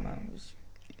 The hormones.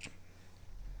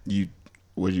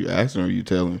 Was you asking or you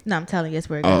telling? No, I'm telling you, that's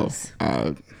where it goes.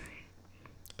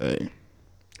 Hey.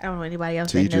 I don't know anybody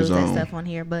else that knows that stuff on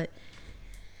here, but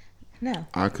no.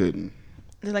 I couldn't.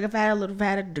 It's like if I had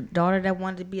a daughter that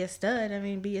wanted to be a stud,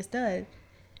 be a stud.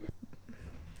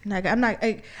 Like,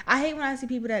 I hate when I see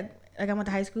people that, like, I went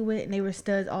to high school with, and they were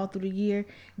studs all through the year.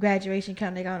 Graduation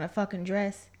come, they got on a fucking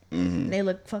dress. Mm-hmm. And they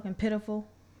look fucking pitiful.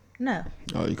 No.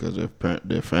 Oh, because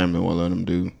their family won't let them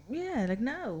do. Yeah, like,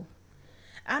 no.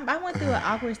 I went through an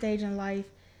awkward stage in life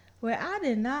where I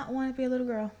did not want to be a little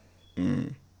girl.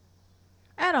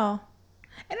 At all.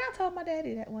 And I told my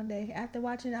daddy that one day after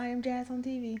watching I Am Jazz on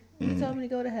TV. He told me to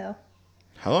go to hell.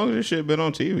 How long has this shit been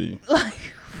on TV? Like,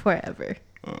 forever.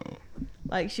 Oh.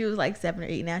 Like, she was like 7 or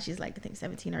 8. Now she's like, I think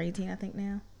 17 or 18, I think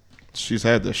now. She's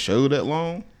had the show that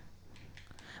long?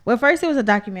 Well, first it was a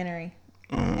documentary.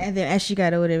 And then as she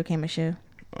got older, it became a show.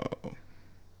 Oh.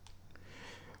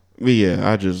 But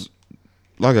yeah, I just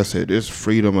like I said, this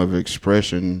freedom of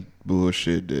expression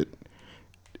bullshit that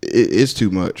it's too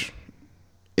much.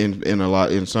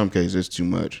 In some cases, it's too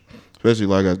much. Especially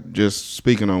like I just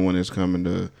speaking on when it's coming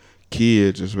to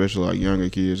kids, especially like younger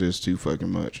kids, it's too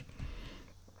fucking much.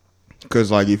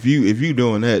 Cause like if you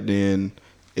doing that, then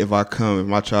if my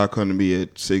child come to me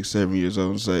at 6, 7 years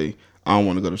old and say I don't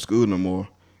want to go to school no more,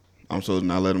 I'm supposed to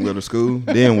not let them go to school.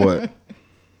 Then what?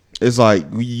 It's like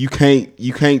you can't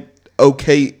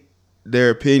okay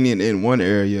their opinion in one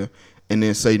area and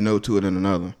then say no to it in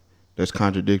another. That's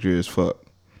contradictory as fuck.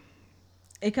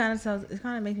 It kind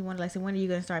of makes me wonder, like, so when are you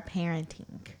gonna start parenting?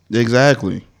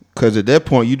 Exactly, because at that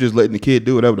point you just letting the kid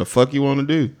do whatever the fuck you want to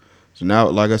do. So now,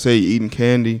 like I say, you're eating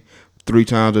candy 3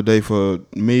 times a day for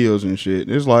meals and shit.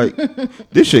 It's like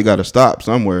this shit got to stop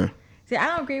somewhere. See, I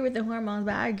don't agree with the hormones,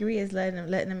 but I agree is letting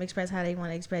them express how they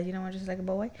want to express. You don't want just like a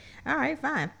boy. All right,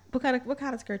 fine. What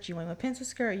kind of skirt you want? A pencil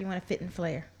skirt? Or you want a fit and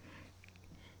flare?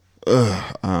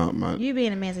 You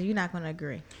being a man, so you're not gonna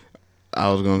agree.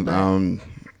 I was gonna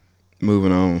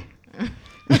moving on,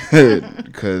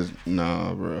 because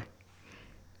nah, bro.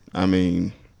 I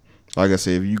mean, like I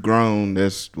said, if you grown,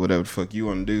 that's whatever the fuck you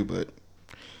want to do. But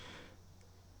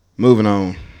moving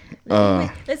on.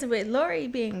 Listen, with Lori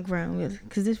being grown,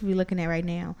 because this we're looking at right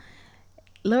now,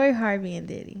 Lori Harvey and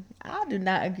Diddy. I do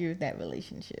not agree with that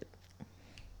relationship.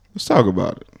 Let's talk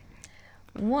about it.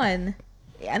 One,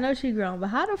 I know she's grown, but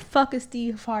how the fuck is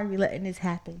Steve Harvey letting this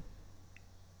happen?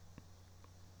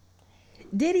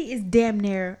 Diddy is damn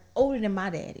near older than my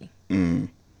daddy. And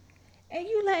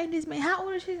you letting this man, how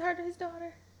old is his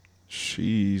daughter?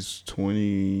 She's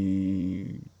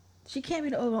 20. She can't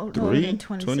be older than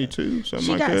 22, something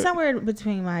she like got that. Somewhere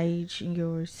between my age and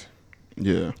yours.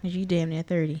 Yeah. You damn near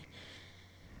 30.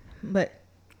 But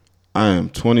I am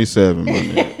 27, my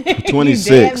nigga.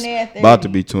 26. About to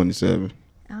be 27.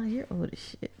 Oh, you're old as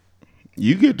shit.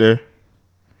 You get there.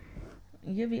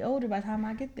 You'll be older by the time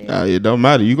I get there. It don't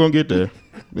matter. You gonna get there.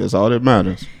 That's all that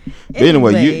matters. But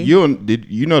anyway,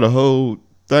 you know the whole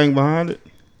thing behind it?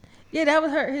 Yeah, that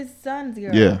was his son's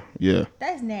girl. Yeah.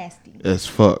 That's nasty. As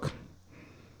fuck.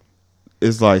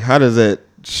 It's like, how does that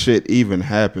shit even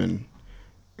happen?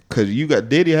 Because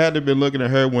Diddy had to have been looking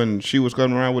at her when she was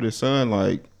coming around with his son.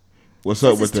 Like, what's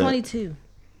up with that? 22.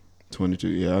 22.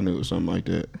 Yeah, I knew it was something like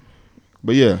that.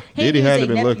 But yeah, Diddy had to have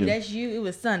been looking. That's you. It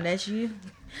was son. That's you.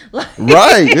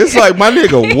 Right. It's like, my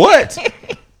nigga, what?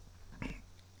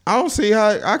 I don't see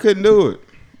how I couldn't do it.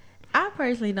 I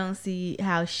personally don't see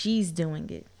how she's doing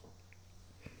it.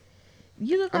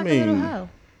 You look like a little hoe.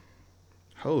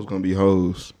 Hoes gonna be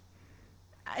hoes.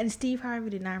 And Steve Harvey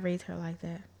did not raise her like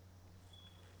that.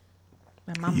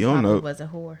 My mama was a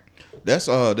whore. That's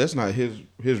not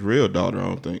his real daughter, I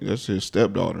don't think. That's his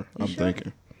stepdaughter, I'm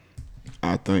thinking.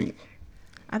 I think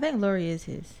Lori is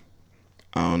his.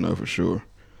 I don't know for sure.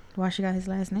 Why she got his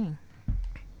last name?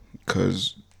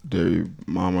 Because their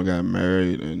mama got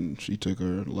married and she took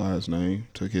his last name.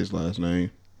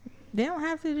 They don't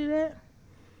have to do that.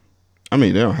 I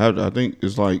mean, they don't have to. I think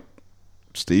it's like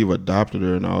Steve adopted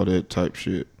her and all that type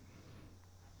shit.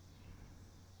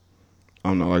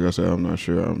 Like I said, I'm not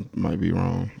sure. I might be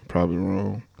wrong. Probably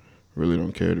wrong. Really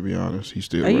don't care, to be honest. He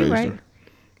still raised her.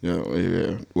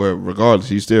 Yeah. Well, regardless,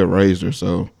 he still raised her,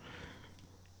 so.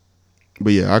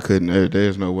 But yeah, I couldn't.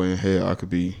 There's no way in hell I could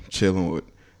be chilling with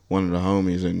one of the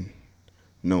homies and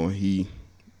knowing he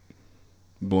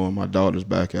blowing my daughter's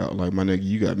back out. Like, my nigga,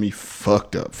 you got me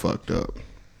fucked up.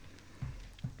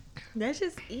 That's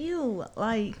just ew.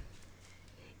 Like,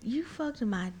 you fucked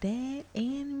my dad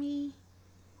and me.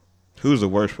 Who's the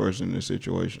worst person in this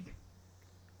situation?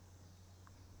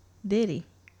 Diddy.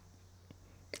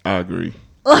 I agree.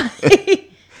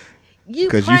 You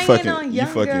preying on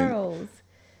young girls.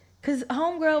 Because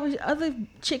homegirl, other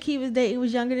chick he was dating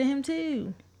was younger than him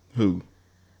too. Who?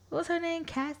 What was her name?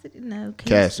 Cassidy? No.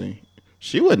 Cassie.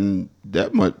 She wasn't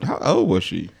that much. How old was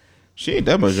she? She ain't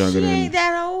that much younger than him. She ain't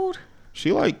that old.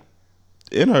 She like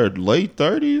in her late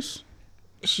 30s.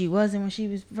 She wasn't when she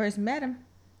was first met him.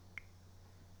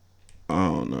 I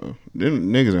don't know.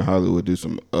 Them niggas in Hollywood do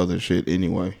some other shit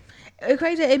anyway. It's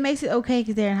crazy. It makes it okay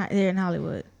because they're in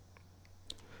Hollywood.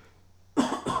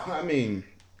 I mean,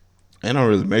 they don't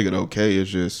really make it okay. It's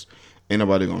just ain't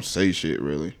nobody gonna say shit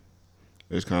really.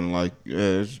 It's kind of like,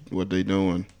 yeah, it's what they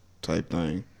doing type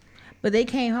thing. But they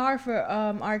came hard for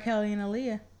R. Kelly and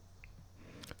Aaliyah.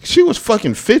 She was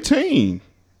fucking 15.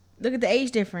 Look at the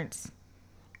age difference.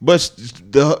 But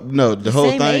the whole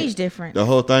same thing, age difference. The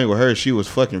whole thing with her, she was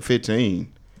fucking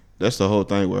 15. That's the whole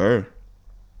thing with her.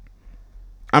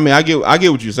 I mean, I get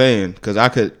what you're saying because I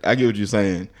get what you're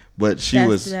saying, but she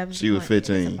was 15. It's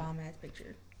a bomb ass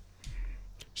picture.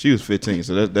 She was 15,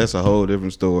 so that's a whole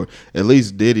different story. At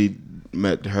least Diddy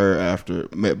met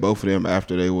both of them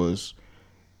after they was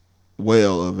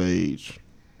well of age.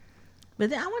 But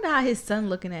then I wonder how his son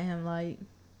looking at him like,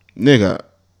 nigga.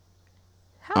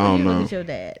 How would you look at your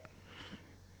dad?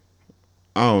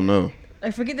 I don't know.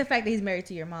 Like, forget the fact that he's married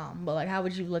to your mom, but like, how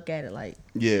would you look at it? Like,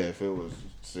 yeah, if it was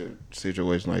a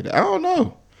situation like that, I don't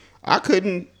know. I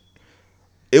couldn't.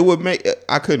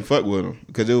 I couldn't fuck with him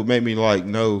because it would make me like,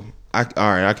 no, all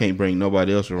right, I can't bring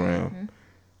nobody else around. Mm-hmm.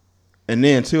 And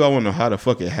then too, I want to know how the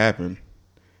fuck it happened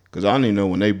because I don't even know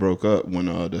when they broke up, when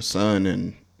the son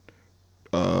and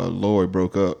Lloyd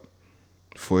broke up,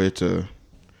 for it to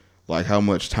like how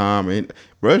much time. And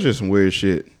bro, it's just some weird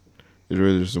shit. It's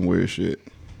really just some weird shit.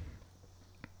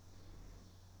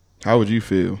 How would you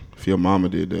feel if your mama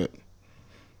did that?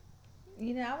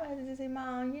 You know, I would have to just say,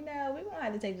 Mom, you know, we're going to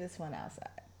have to take this one outside.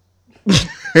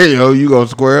 Hey, yo, you going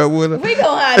to square up with her? We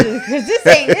going to have to, because this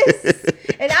ain't this.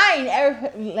 And I ain't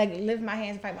ever, like, lift my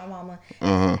hands and fight my mama.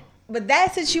 Uh-huh. But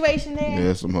that situation there.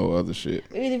 Yeah, some whole other shit.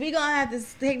 Either we going to have to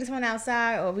take this one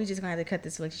outside or we just going to have to cut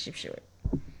this relationship short.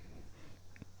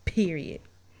 Period.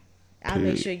 I'll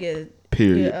make sure you get.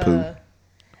 Period.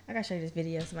 I gotta show you this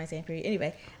video. Somebody saying period.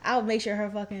 Anyway, I'll make sure her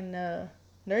fucking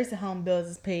nursing home bills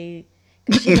is paid.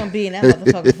 Cause she's gonna be in that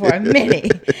motherfucker for a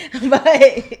minute.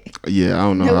 But yeah, I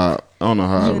don't know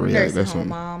how I react. That's some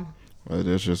mom.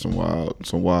 That's just some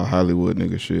wild Hollywood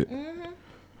nigga shit. Mm-hmm.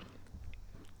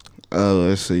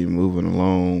 Let's see. Moving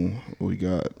along, we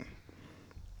got.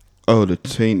 Oh, the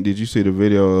teen. Did you see the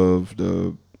video of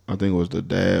I think it was the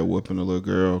dad whooping the little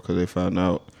girl because they found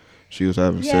out she was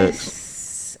having sex?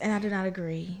 And I do not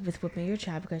agree with whooping your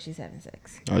child because she's having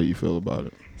sex. How you feel about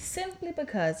it? Simply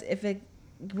because if a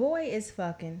boy is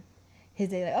fucking, his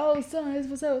day like, oh son,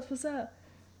 what's up?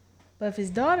 But if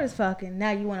his daughter's fucking, now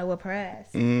you want to whoop her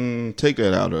ass. Take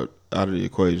that out of the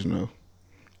equation though.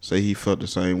 Say he felt the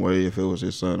same way if it was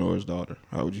his son or his daughter.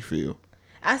 How would you feel?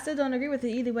 I still don't agree with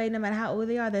it either way. No matter how old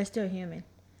they are, they're still human.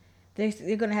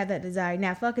 They're gonna have that desire.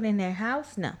 Now fucking in their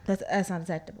house, no, that's not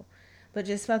acceptable. But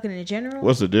just fucking in general.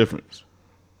 What's the difference?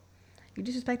 You're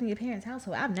disrespecting your parents'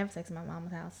 household. I've never sexed in my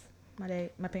mama's house,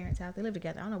 my parents' house. They live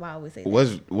together. I don't know why I always say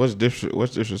that.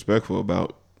 What's disrespectful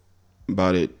about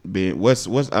it being?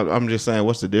 I'm just saying,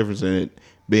 what's the difference in it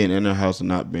being in their house and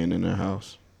not being in their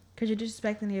house? Because you're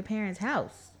disrespecting your parents'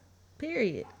 house.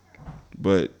 Period.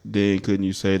 But then couldn't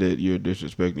you say that you're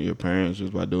disrespecting your parents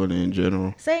just by doing it in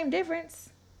general? Same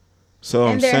difference. So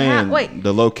I'm saying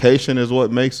the location is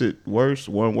what makes it worse.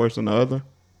 One worse than the other.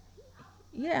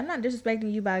 Yeah, I'm not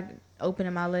disrespecting you by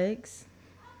opening my legs.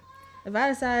 If I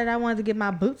decided I wanted to get my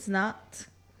boots knocked,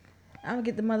 I'm going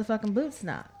to get the motherfucking boots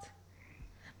knocked.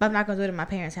 But I'm not going to do it in my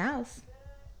parents' house.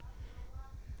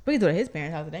 We can do it at his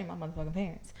parents' house. It ain't my motherfucking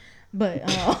parents. But,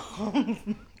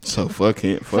 so fuck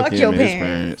him and his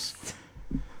parents.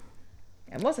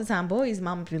 And most of the time, boys'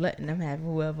 mamas be letting them have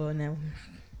whoever and them.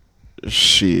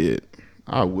 Shit.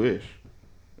 I wish.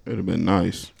 It'd have been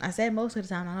nice. I said most of the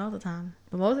time, not all the time.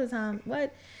 But most of the time,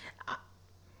 what?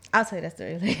 I'll tell you that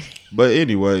story later. But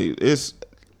anyway,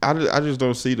 I just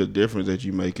don't see the difference that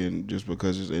you making just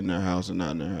because it's in their house and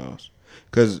not in their house.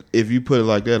 Because if you put it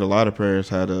like that, a lot of parents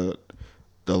had the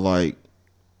like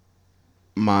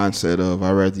mindset of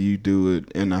I'd rather you do it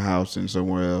in the house than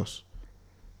somewhere else.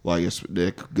 Like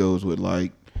that goes with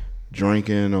like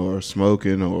drinking or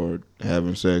smoking or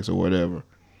having sex or whatever.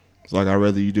 It's like I'd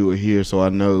rather you do it here so I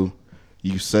know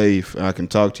you safe. I can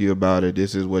talk to you about it.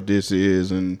 This is what this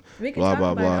is, and we can blah talk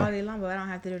blah about blah. It all day long, but I don't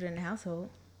have to do it in the household.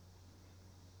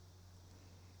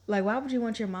 Like, why would you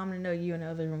want your mom to know you in the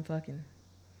other room fucking?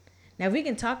 Now we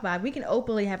can talk about it. We can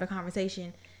openly have a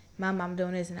conversation. My mom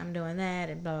doing this and I'm doing that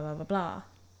and blah blah blah blah blah.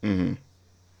 Mm-hmm.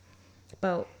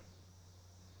 But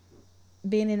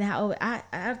being in the house, I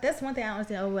that's one thing I don't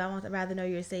say. Oh, I want to rather know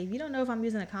you're safe. You don't know if I'm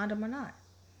using a condom or not.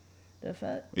 The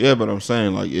fuck? Yeah, but I'm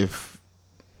saying like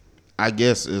I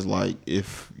guess it's like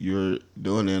if you're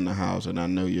doing it in the house and I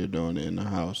know you're doing it in the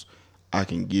house, I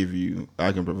can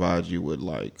provide you with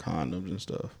like condoms and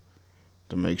stuff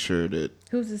to make sure that.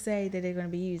 Who's to say that they're going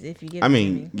to be used if you give I them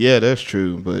mean, to me? Yeah, that's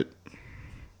true, but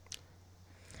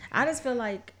I just feel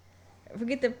like,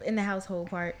 forget the in the household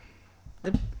part,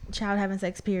 the child having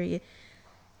sex period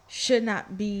should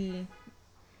not be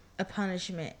a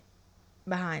punishment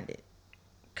behind it.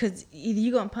 Because either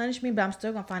you're going to punish me, but I'm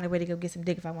still going to find a way to go get some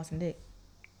dick if I want some dick.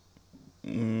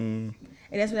 And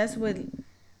that's what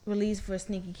leads for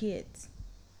sneaky kids.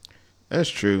 That's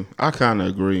true. I kind of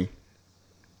agree.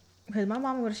 Because my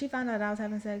mama, when she found out I was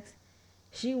having sex,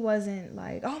 she wasn't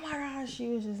like, oh my gosh. She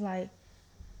was just like,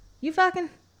 you fucking?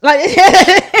 Like,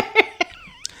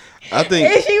 I think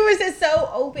if she was it's so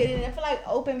open, and I feel like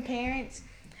open parents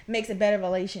makes a better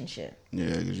relationship.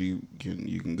 Yeah, because you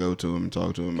can go to him and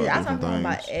talk to him about I different talk to him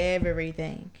things. about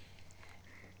everything.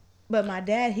 But my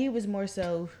dad, he was more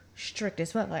so strict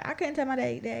as fuck. Like, I couldn't tell my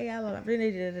dad, I love him.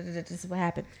 This is what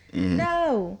happened. Mm-hmm.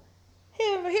 No.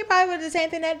 He probably would do the same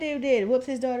thing that dude did. Whoops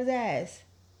his daughter's ass.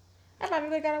 I probably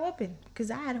would have got a whooping.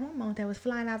 Because I had a hormone that was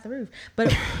flying out the roof.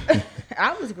 But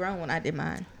I was grown when I did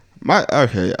mine.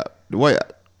 The way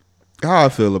how I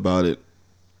feel about it,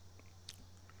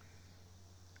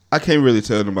 I can't really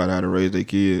tell nobody how to raise their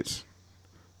kids,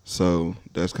 so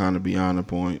that's kind of beyond the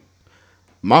point.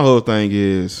 My whole thing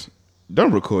is,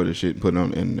 don't record this shit and put it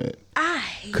on the internet.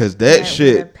 Cause that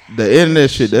shit, the internet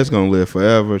shit, that's gonna live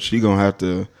forever. She gonna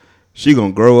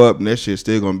grow up and that shit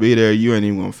still gonna be there. You ain't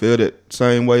even gonna feel that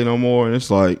same way no more. And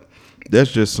it's like,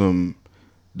 that's some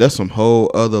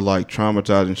whole other like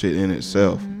traumatizing shit in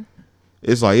itself. Mm-hmm.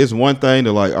 It's like, it's one thing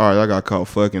to like, all right, I got caught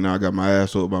fucking, I got my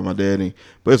ass whooped by my daddy,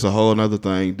 but it's a whole other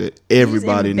thing that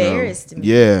everybody knows.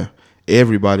 Yeah,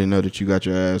 everybody know that you got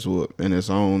your ass whooped, and it's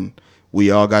on. We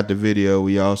all got the video.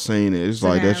 We all seen it. It's so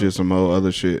like, now, that's just some whole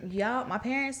other shit. Y'all, my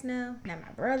parents know. Now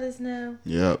my brothers know.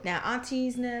 Yep. Now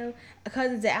aunties know.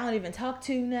 Cousins that I don't even talk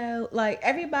to know. Like,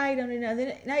 everybody don't know.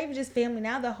 Not even just family.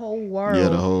 Now the whole world. Yeah,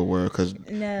 the whole world. Because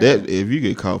that, if you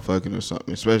get caught fucking or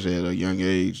something, especially at a young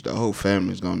age, the whole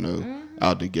family's going to know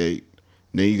out the gate.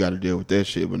 Then you got to deal with that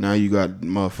shit. But now you got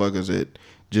motherfuckers that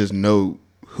just know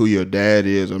who your dad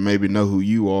is, or maybe know who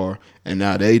you are, and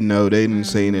now they know, they done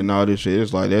seen it and all this shit.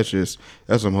 It's like, that's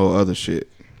some whole other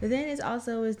shit. But then it's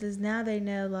also is this, now they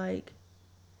know, like,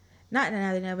 not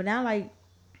now they know, but now, like,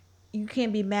 you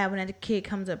can't be mad when that kid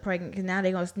comes up pregnant, because now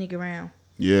they gonna sneak around.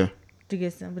 Yeah. To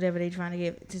get some, whatever they trying to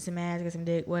get, to some ass, get some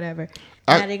dick, whatever.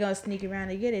 Now they gonna sneak around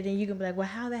to get it, and you can be like, well,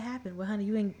 how that happened? Well, honey,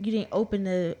 you didn't open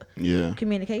the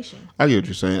communication. I get what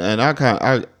you're saying, and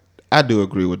I do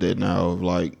agree with that now. Of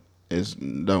like,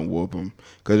 don't whoop them,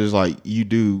 because it's like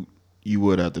you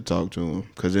would have to talk to them,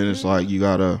 because then it's like you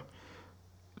gotta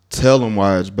tell them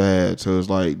why it's bad. So it's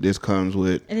like, this comes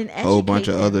with a whole bunch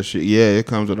of other shit. Yeah, it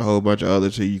comes with a whole bunch of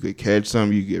other shit. You could catch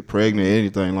something, you get pregnant,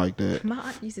 anything like that. My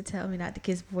aunt used to tell me not to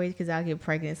kiss boys because I'll get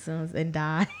pregnant soon and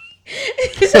die.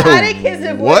 So I didn't kiss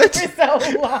a boy for so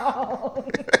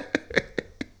long.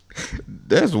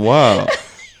 That's wild.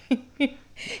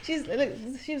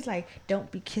 She was like,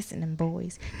 don't be kissing them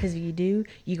boys, because if you do,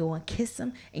 you go and kiss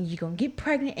them and you gonna get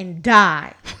pregnant and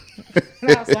die.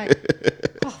 And I was like,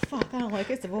 oh fuck, I don't want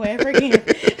to kiss a boy ever again.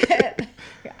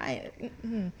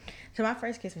 So my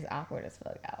first kiss was awkward as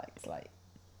fuck, Alex. Like,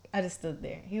 I just stood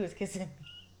there, he was kissing me,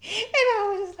 and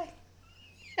I was just like,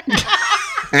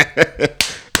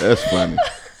 that's funny.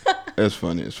 That's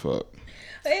funny as fuck.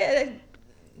 Yeah,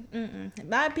 a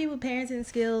lot of people parenting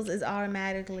skills is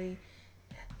automatically.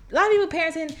 A lot of people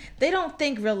parenting, they don't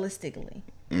think realistically.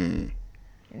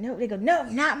 No, they go, no,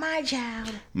 not my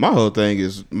child. My whole thing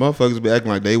is, motherfuckers be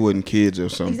acting like they wasn't kids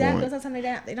at some point. Exactly, that's something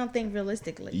they don't think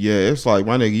realistically. Yeah, it's like,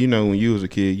 my nigga, you know, when you was a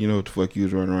kid, you know what the fuck you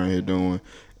was running around here doing,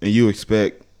 and you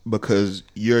expect, because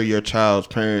you're your child's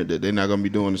parent, that they're not gonna be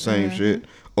doing the same shit,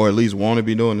 or at least want to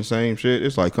be doing the same shit.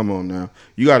 It's like, come on now,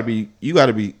 you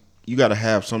gotta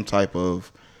have some type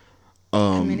of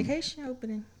communication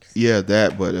opening. Yeah,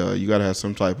 that, but you gotta have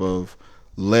some type of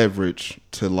leverage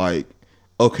to, like,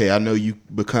 okay, I know you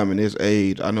becoming this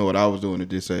age. I know what I was doing at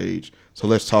this age, so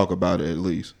let's talk about it at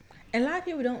least. And a lot of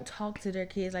people don't talk to their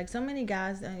kids. Like, so many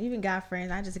guys, even guy friends,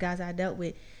 not just guys I dealt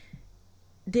with,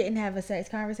 didn't have a sex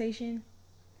conversation,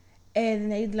 and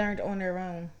they learned on their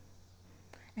own.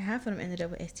 And half of them ended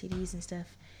up with STDs and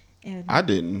stuff. And I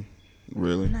didn't.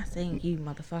 Really? I'm not saying you,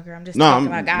 motherfucker. I'm just talking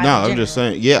about guys. I'm just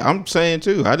saying. Yeah, I'm saying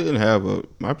too. I didn't have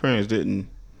my parents didn't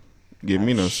give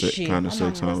me no kind of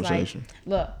sex conversation. Like,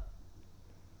 look,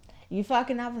 you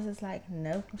fucking. I was just like,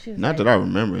 no. She was not that I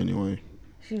remember anyway.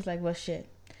 She was like, well, shit,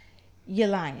 you're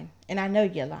lying, and I know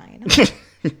you're lying.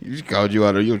 She called you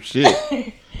out of your shit.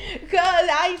 Because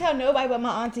I didn't tell nobody but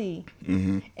my auntie,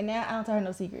 and now I don't tell her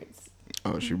no secrets.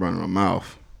 Oh, she running her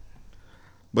mouth.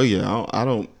 But yeah, I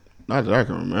don't. Not that I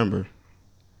can remember.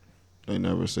 They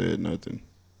never said nothing.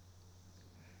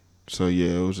 So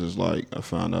yeah, it was just like, I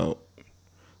found out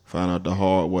the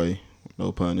hard way.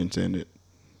 No pun intended.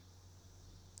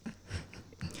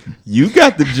 You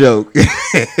got the joke.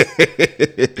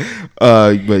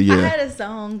 But yeah. I had a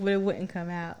song, but it wouldn't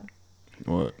come out.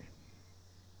 What?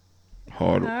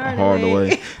 Hard away. Hard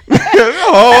away.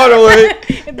 Hard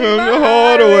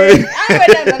away. I read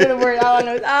that under the word. All I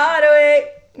know is hard away.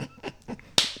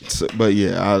 So, but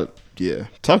yeah,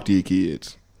 talk to your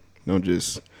kids. Don't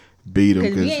just beat them.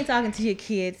 Because if you ain't talking to your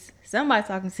kids, somebody's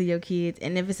talking to your kids.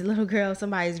 And if it's a little girl,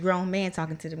 somebody's grown man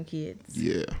talking to them kids.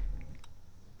 Yeah.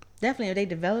 Definitely, if they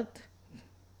developed.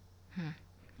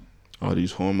 All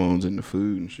these hormones in the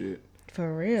food and shit.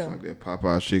 For real. It's like that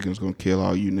Popeye's chicken's gonna kill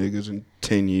all you niggas in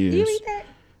 10 years. You eat that?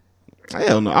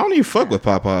 Hell no. I don't even fuck with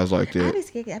Popeyes like I that. be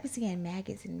scared. I be seeing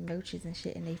maggots and roaches and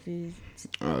shit in their food.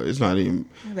 It's not even.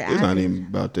 But It's not even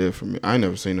about that for me. I ain't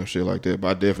never seen no shit like that, but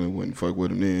I definitely wouldn't fuck with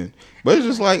them then. But it's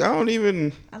just like I don't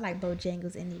even. I like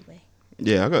Bojangles anyway.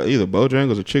 Yeah, I got either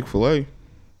Bojangles or Chick-fil-A.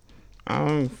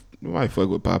 I might fuck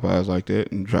with Popeyes like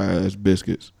that and dry ass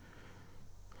biscuits.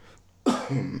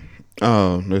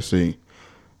 Let's see.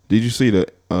 Did you see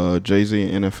the Jay-Z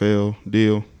and NFL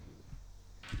deal?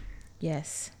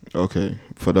 Yes. Okay,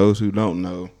 for those who don't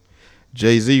know,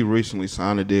 Jay-Z recently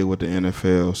signed a deal with the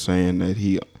NFL saying that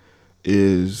he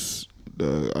is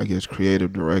the, I guess,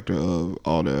 creative director of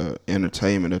all the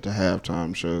entertainment at the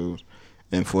halftime shows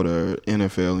and for the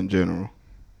NFL in general.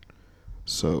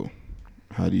 So,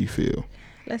 how do you feel?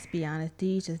 Let's be honest.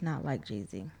 Deej does not like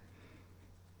Jay-Z.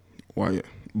 Why?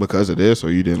 Because of this,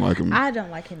 or you didn't like him? I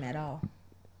don't like him at all.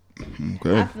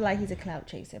 Okay. I feel like he's a clout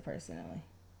chaser personally.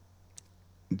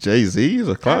 Jay-Z is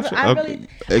a clout chaser? I really,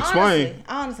 explain.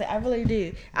 Honestly, I really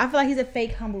do. I feel like he's a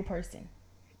fake humble person.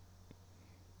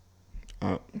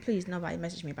 Please, nobody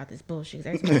message me about this bullshit.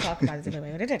 Everybody's talking about this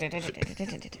anyway.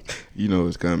 You know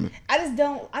it's coming. I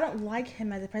don't like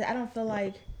him as a person. I don't feel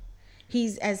like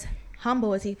he's as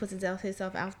humble as he puts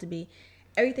himself out to be.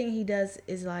 Everything he does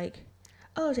is like,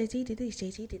 oh, Jay-Z did this,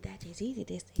 Jay-Z did that, Jay-Z did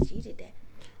this, Jay-Z did that.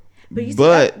 But you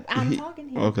see, I'm talking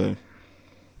here. Okay.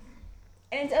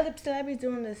 And it's other celebrities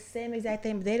doing the same exact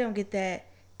thing, but they don't get that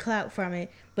clout from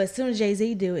it. But as soon as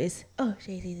Jay-Z do, it's, oh,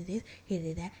 Jay-Z did this, he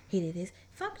did that, he did this.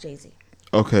 Fuck Jay-Z.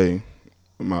 Okay.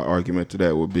 My argument to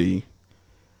that would be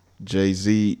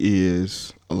Jay-Z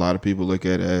is, a lot of people look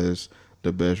at as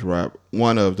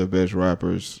one of the best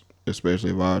rappers,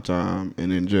 especially of our time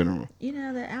and in general. You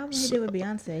know, the album he did with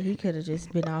Beyonce, he could have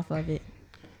just been off of it.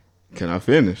 Can I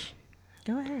finish?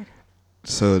 Go ahead.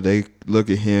 So they look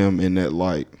at him in that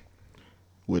light.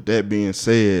 With that being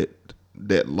said,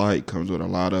 that light comes with a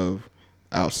lot of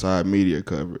outside media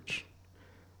coverage.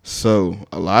 So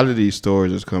a lot of these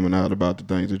stories that's coming out about the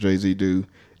things that Jay-Z do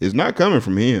is not coming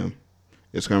from him.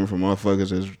 It's coming from motherfuckers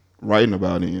that's writing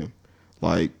about him.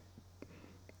 Like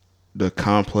the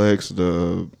Complex,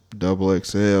 the Double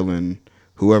XL, and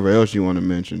whoever else you want to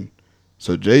mention.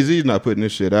 So Jay-Z's not putting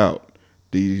this shit out.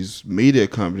 These media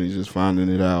companies is finding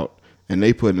it out, and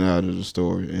they putting it out as a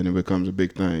story, and it becomes a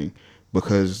big thing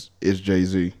because it's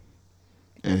Jay-Z.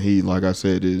 And he, like I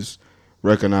said, is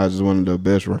recognized as one of the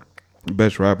best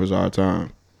rappers of our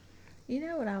time. You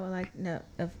know what I would like? No,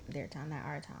 of their time, not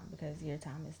our time, because your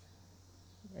time is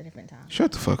a different time.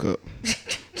 Shut the fuck up.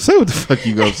 Say what the fuck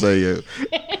you gonna say, yo.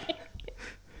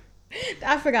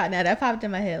 I forgot now. That popped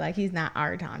in my head. Like, he's not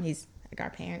our time. He's like our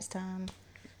parents' time.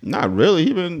 Not really.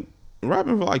 He been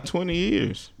rapping for like 20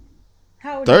 years.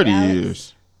 How old 30 are you, Alex?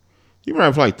 years. He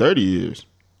rapped for like 30 years.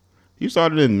 He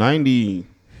started in 90.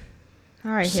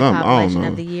 All right, hip Something, hop I don't legend know.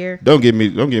 of the year. Don't get me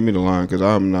the line, because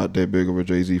I'm not that big of a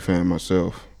Jay-Z fan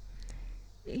myself.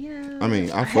 You know, I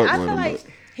mean, I fuck with feel him, like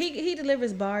but- he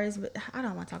delivers bars, but I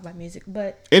don't want to talk about music.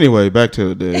 But Anyway, back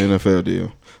to the NFL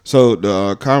deal. So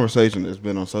the conversation that's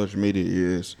been on social media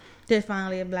is, there's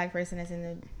finally a black person that's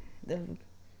in the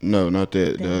no, not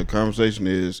that. Damn. The conversation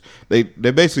is they're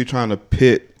basically trying to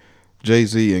pit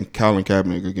Jay-Z and Colin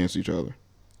Kaepernick against each other.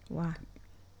 why?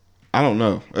 I don't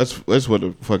know. That's what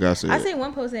the fuck I said. I seen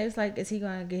one post and it was like, is he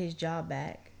gonna get his job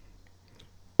back?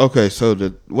 Okay, so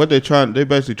what they're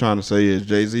basically trying to say is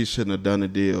Jay-Z shouldn't have done the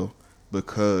deal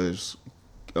because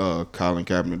Colin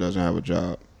Kaepernick doesn't have a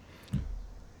job.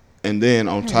 And then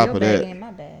on top Your of bag that, ain't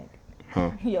my bag.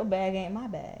 huh? Your bag ain't my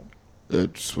bag.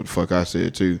 That's what the fuck I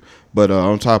said too. But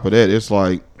on top of that, it's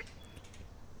like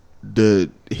they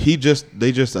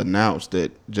just announced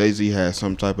that Jay-Z has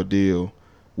some type of deal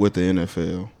with the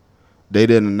NFL. They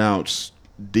didn't announce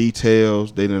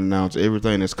details. They didn't announce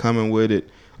everything that's coming with it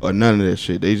or none of that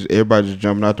shit. Everybody just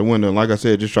jumping out the window. And like I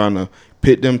said, just trying to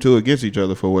pit them two against each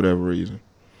other for whatever reason.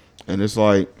 And it's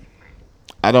like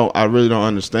I really don't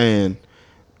understand,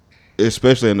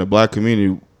 especially in the black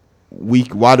community.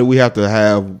 Why do we have to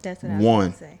have That's what I was one?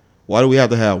 gonna say. Why do we have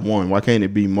to have one? Why can't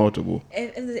it be multiple?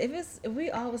 If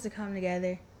we all was to come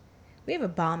together, we have a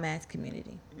bomb ass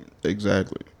community.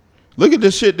 Exactly. Look at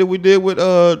this shit that we did with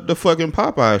the fucking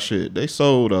Popeye shit. They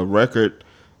sold a record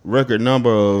number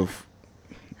of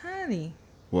Honey,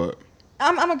 what?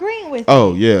 I'm agreeing with.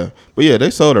 Oh yeah, but yeah, they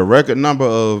sold a record number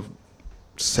of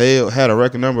sales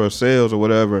or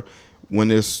whatever when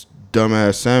this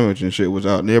dumbass sandwich and shit was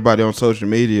out, and everybody on social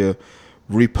media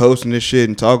reposting this shit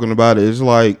and talking about it. It's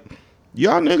like,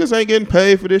 y'all niggas ain't getting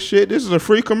paid for this shit. This is a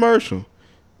free commercial.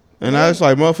 And I was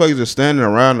like, motherfuckers are standing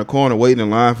around the corner waiting in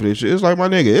line for this shit. It's like, my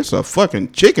nigga, it's a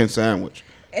fucking chicken sandwich.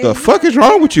 And the fuck is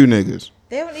wrong with you niggas?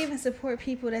 They don't even support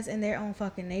people that's in their own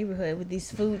fucking neighborhood with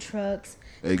these food trucks.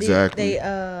 Exactly.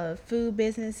 They food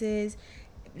businesses.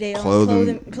 They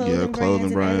clothing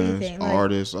brands, like,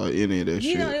 artists, or any of that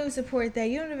shit. You don't even support that.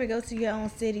 You don't even go to your own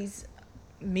city's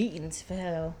meetings for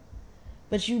hell.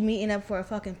 But you meeting up for a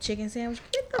fucking chicken sandwich?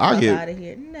 Get the fuck out of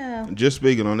here. No. Just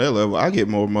speaking on that level, I get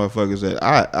more motherfuckers that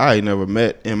I ain't never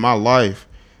met in my life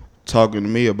talking to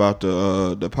me about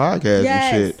the podcast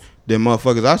and shit than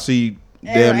motherfuckers I see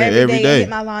damn near every day. I hit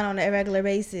my line on a regular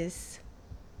basis.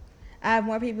 I have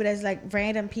more people that's like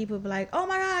random people be like, oh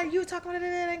my God, you talking about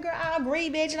that, girl? I agree,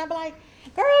 bitch. And I'm like,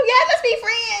 girl, yeah, let's be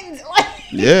friends.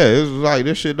 Yeah, it's like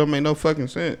this shit don't make no fucking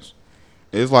sense.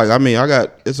 It's like, I mean,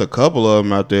 it's a couple of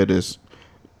them out there that's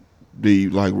be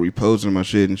like reposting my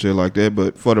shit and shit like that,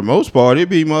 but for the most part, it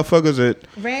be motherfuckers that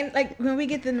like when we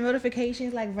get the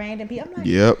notifications, like random people. I'm like,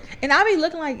 yep. And I'll be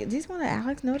looking like, these one of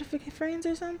Alex notification friends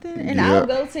or something, and I'll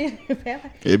go to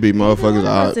it be motherfuckers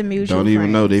I don't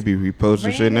even know. They be reposting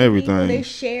random shit and everything. People, they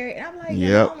share it, and I'm like,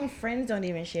 yeah, my own friends don't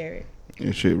even share it.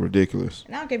 That shit ridiculous.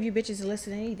 And I don't give you bitches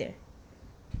listening either.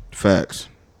 Facts.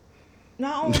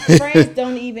 My own friends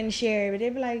don't even share it, but they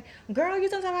be like, girl, you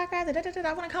don't talk about podcast.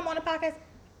 I want to come on the podcast.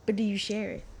 But do you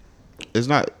share it? It's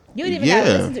not. You don't even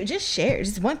gotta listen to it. Just share it.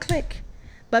 Just one click.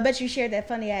 But I bet you shared that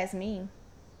funny ass meme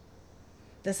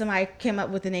that somebody came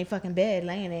up with in their fucking bed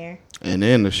laying there. And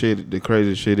then the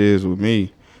crazy shit is with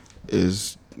me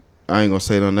is, I ain't gonna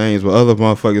say no names, but other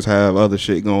motherfuckers have other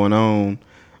shit going on,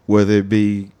 whether it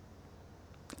be,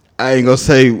 I ain't gonna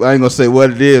say what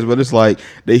it is, but it's like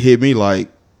they hit me like,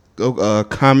 go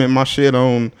comment my shit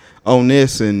on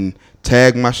this and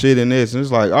tag my shit in this, and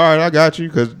it's like, all right, I got you,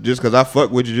 cause I fuck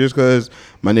with you, just cause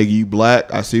my nigga you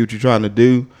black, I see what you're trying to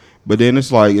do, but then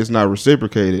it's like it's not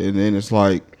reciprocated, and then it's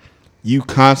like you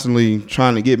constantly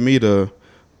trying to get me to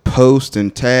post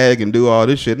and tag and do all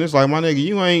this shit, and it's like, my nigga,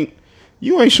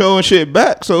 you ain't showing shit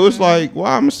back, so it's like,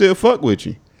 why I'ma still fuck with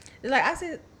you? Like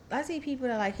I see people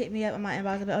that like hit me up in my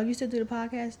inbox, like, oh, you still do the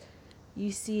podcast?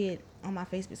 You see it on my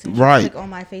Facebook. So right. Click on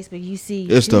my Facebook, you see.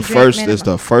 It's the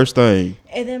first thing.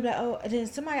 And then like, oh, then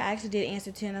somebody I actually did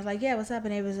answer to, and I was like, yeah, what's up?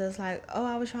 And it was just like, oh,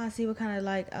 I was trying to see what kind of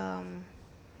like,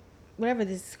 whatever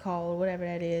this is called, whatever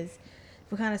that is,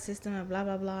 what kind of system and blah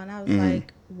blah blah. And I was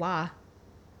like, why?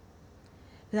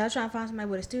 Because I was trying to find somebody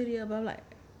with a studio, but I'm like,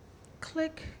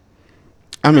 click.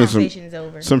 I mean,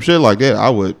 over. Some shit like that, I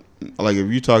would like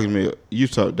if you talking to me.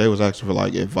 They was asking for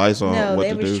like advice on what to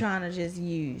do. No, they was trying to just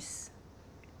use.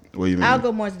 What do you mean? I'll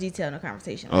go more into detail in the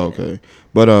conversation. Okay.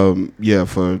 But yeah,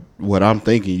 for what I'm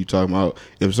thinking, you talking about,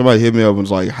 if somebody hit me up and was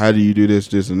like, how do you do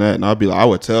this, and that, and I'll be like, I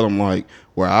would tell them like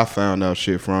where I found out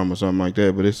shit from or something like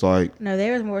that, but it's like, no,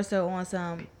 there was more so on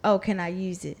some, oh, can I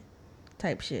use it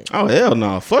type shit. Oh, hell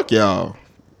no. Fuck y'all.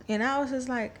 And I was just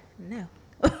like, no.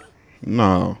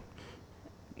 No.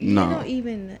 You don't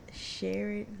even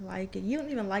share it, like it. You don't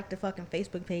even like the fucking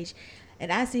Facebook page. And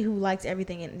I see who likes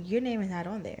everything, and your name is not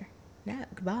on there. No,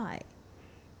 goodbye.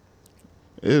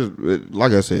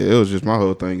 Like I said, it was just my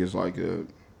whole thing is like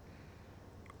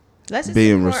let's just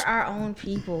support our own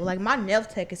people. Like my nail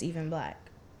tech is even black.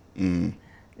 No,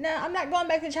 I'm not going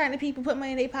back to China people put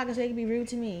money in their pockets so they can be rude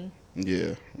to me.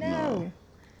 Yeah. No.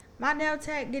 My nail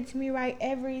tech gets me right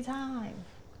every time.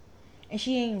 And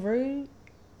she ain't rude.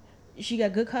 She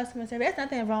got good customer service. That's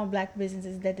nothing wrong with black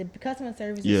businesses. That the customer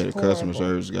service is horrible. The customer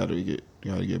service gotta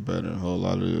get better. A whole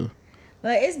lot of it.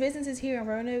 But it's businesses here in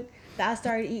Roanoke that I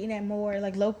started eating at more,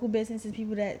 like local businesses,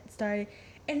 people that started,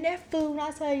 and their food, when I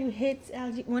tell you, hits.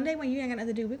 One day when you ain't got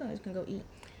nothing to do, we're just gonna go eat.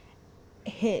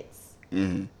 Hits.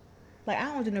 Mm-hmm. Like I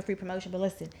don't do no free promotion, but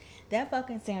listen, that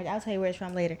fucking sandwich, I'll tell you where it's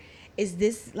from later. Is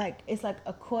this like it's like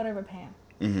a quarter of a pound,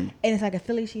 and it's like a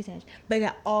Philly cheese sandwich, but it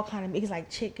got all kind of. It's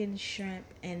like chicken, shrimp,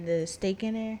 and the steak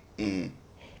in there.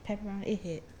 Pepperoni, it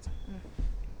hits.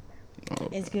 Oh.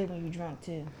 It's good when you're drunk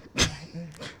too.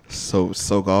 So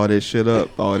soak all that shit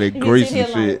up, all that grease and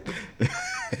shit.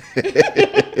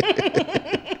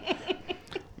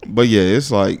 But yeah, it's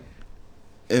like,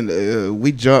 and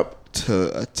we jump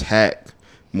to attack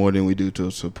more than we do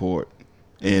to support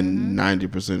in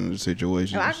 90% of the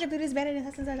situations. Oh, I can do this better than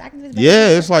such and such. I can do this better.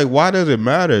 Yeah, it's like, why does it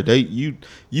matter? You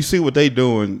see what they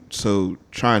doing, so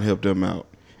try and help them out,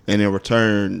 and in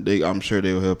return, I'm sure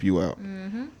they'll help you out.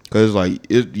 Cause like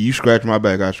you scratch my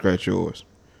back, I scratch yours.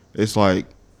 It's like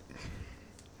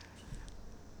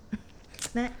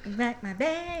back my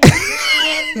back.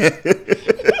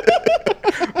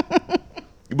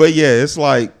 But yeah, it's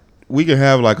like we can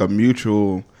have like a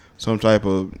mutual, some type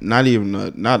of not even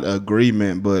not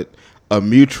agreement, but a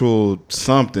mutual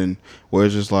something where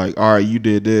it's just like, all right, you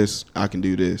did this, I can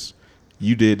do this.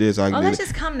 You did this, I can do let's this.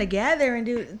 just come together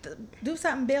and do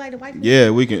something big like the white people. Yeah,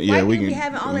 we can. Yeah, white we people can. be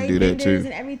having all We their can do that vendors too.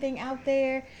 and everything out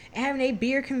there and having their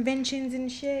beer conventions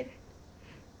and shit.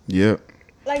 Yep.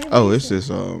 Like, Oh, it's this.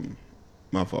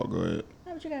 My fault. Go ahead.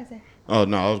 what you gotta say? Oh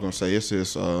no, I was gonna say it's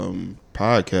this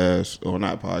podcast or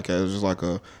not podcast. It's just like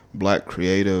a black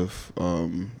creative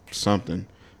something.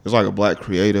 It's like a black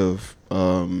creative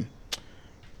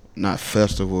not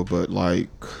festival, but like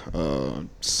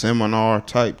seminar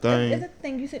type thing. Is that the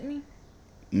thing you sent me?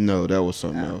 No, that was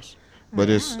something else. But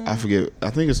it's I forget. I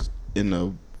think it's in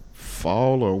the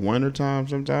fall or winter time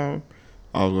sometime.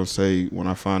 I was gonna say when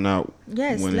I find out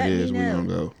when it is, we're gonna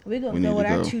go. We're gonna go with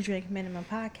our 2 Drink Minimum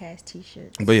podcast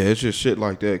t-shirts. But yeah, it's just shit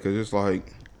like that because it's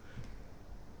like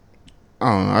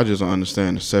I don't know. I just don't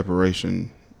understand the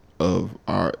separation of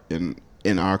our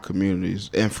in our communities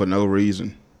and for no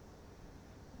reason.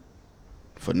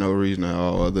 For no reason at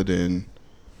all, other than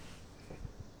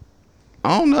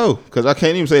I don't know, because I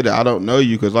can't even say that I don't know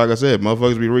you, because like I said,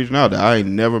 motherfuckers be reaching out that I ain't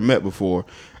never met before,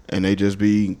 and they just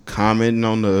be commenting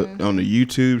on the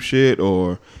YouTube shit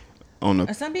or on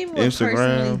the some people Instagram. Will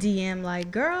personally DM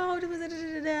like, "Girl,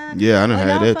 yeah, I done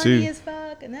had that funny too. As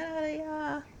fuck, and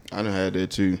I done had that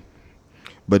too,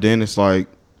 but then it's like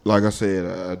I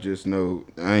said, I just know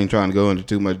I ain't trying to go into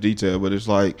too much detail, but it's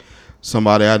like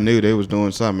somebody I knew they was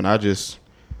doing something, and I just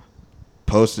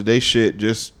posted they shit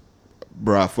just.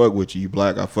 Bro, I fuck with you. You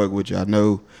black, I fuck with you. I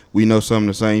know we know some of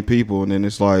the same people, and then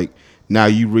it's like now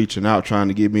you reaching out trying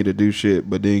to get me to do shit,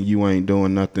 but then you ain't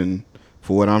doing nothing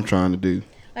for what I'm trying to do.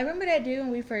 Like, remember that dude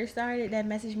when we first started that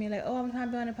messaged me like, "Oh, I'm trying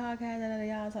to be on the podcast."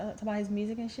 Y'all talk about his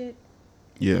music and shit.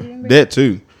 Yeah, that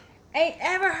too. Ain't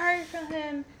ever heard from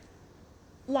him.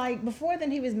 Like, before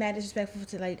then, he was mad disrespectful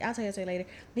to, like, I'll tell you later.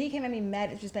 But he came at me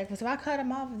mad disrespectful, so I cut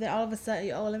him off. And then all of a sudden,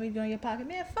 let me be on your podcast.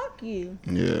 Man, fuck you.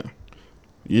 Yeah.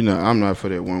 You know, I'm not for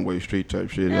that one way street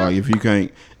type shit. No. Like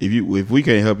if we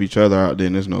can't help each other out,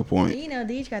 then there's no point. You know,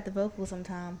 Deej got the vocals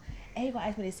sometime. And he gonna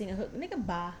ask me to sing a hook. Nigga,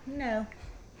 bye. No.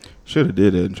 Should have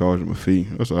did that and charged him a fee.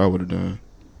 That's what I would have done.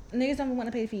 Niggas don't want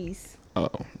to pay fees. Oh,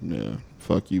 yeah.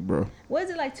 Fuck you, bro. What is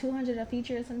it, like $200 a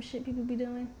feature or some shit people be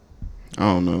doing? I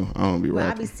don't know. I don't be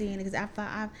rapping. I be seeing it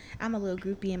because I'm a little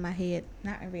groupie in my head.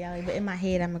 Not in reality, but in my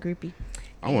head, I'm a groupie.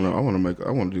 I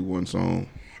wanna do one song.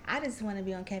 I just want to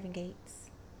be on Kevin Gates.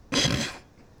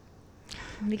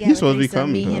 He's supposed to be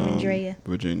coming to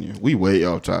Virginia. We way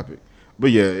off topic,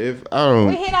 but yeah, if I don't,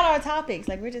 we hit all our topics.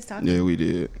 Like we're just talking. Yeah, we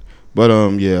did. But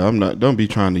yeah, I'm not. Don't be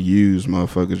trying to use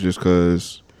motherfuckers just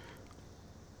because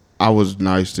I was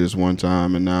nice this one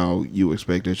time and now you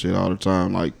expect that shit all the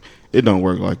time. Like it don't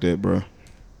work like that, bro.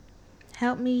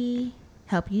 Help me,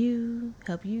 help you,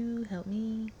 help you, help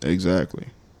me. Exactly.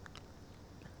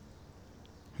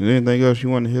 Is there anything else you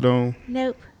want to hit on?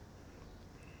 Nope.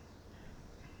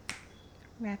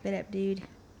 Wrap it up, dude.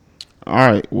 All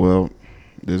right. Well,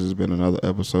 this has been another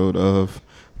episode of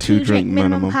 2 Drink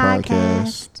Minimum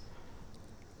Podcast.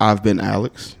 I've been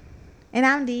Alex. And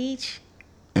I'm Deej.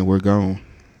 And we're gone.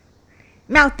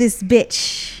 Mouth this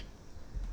bitch.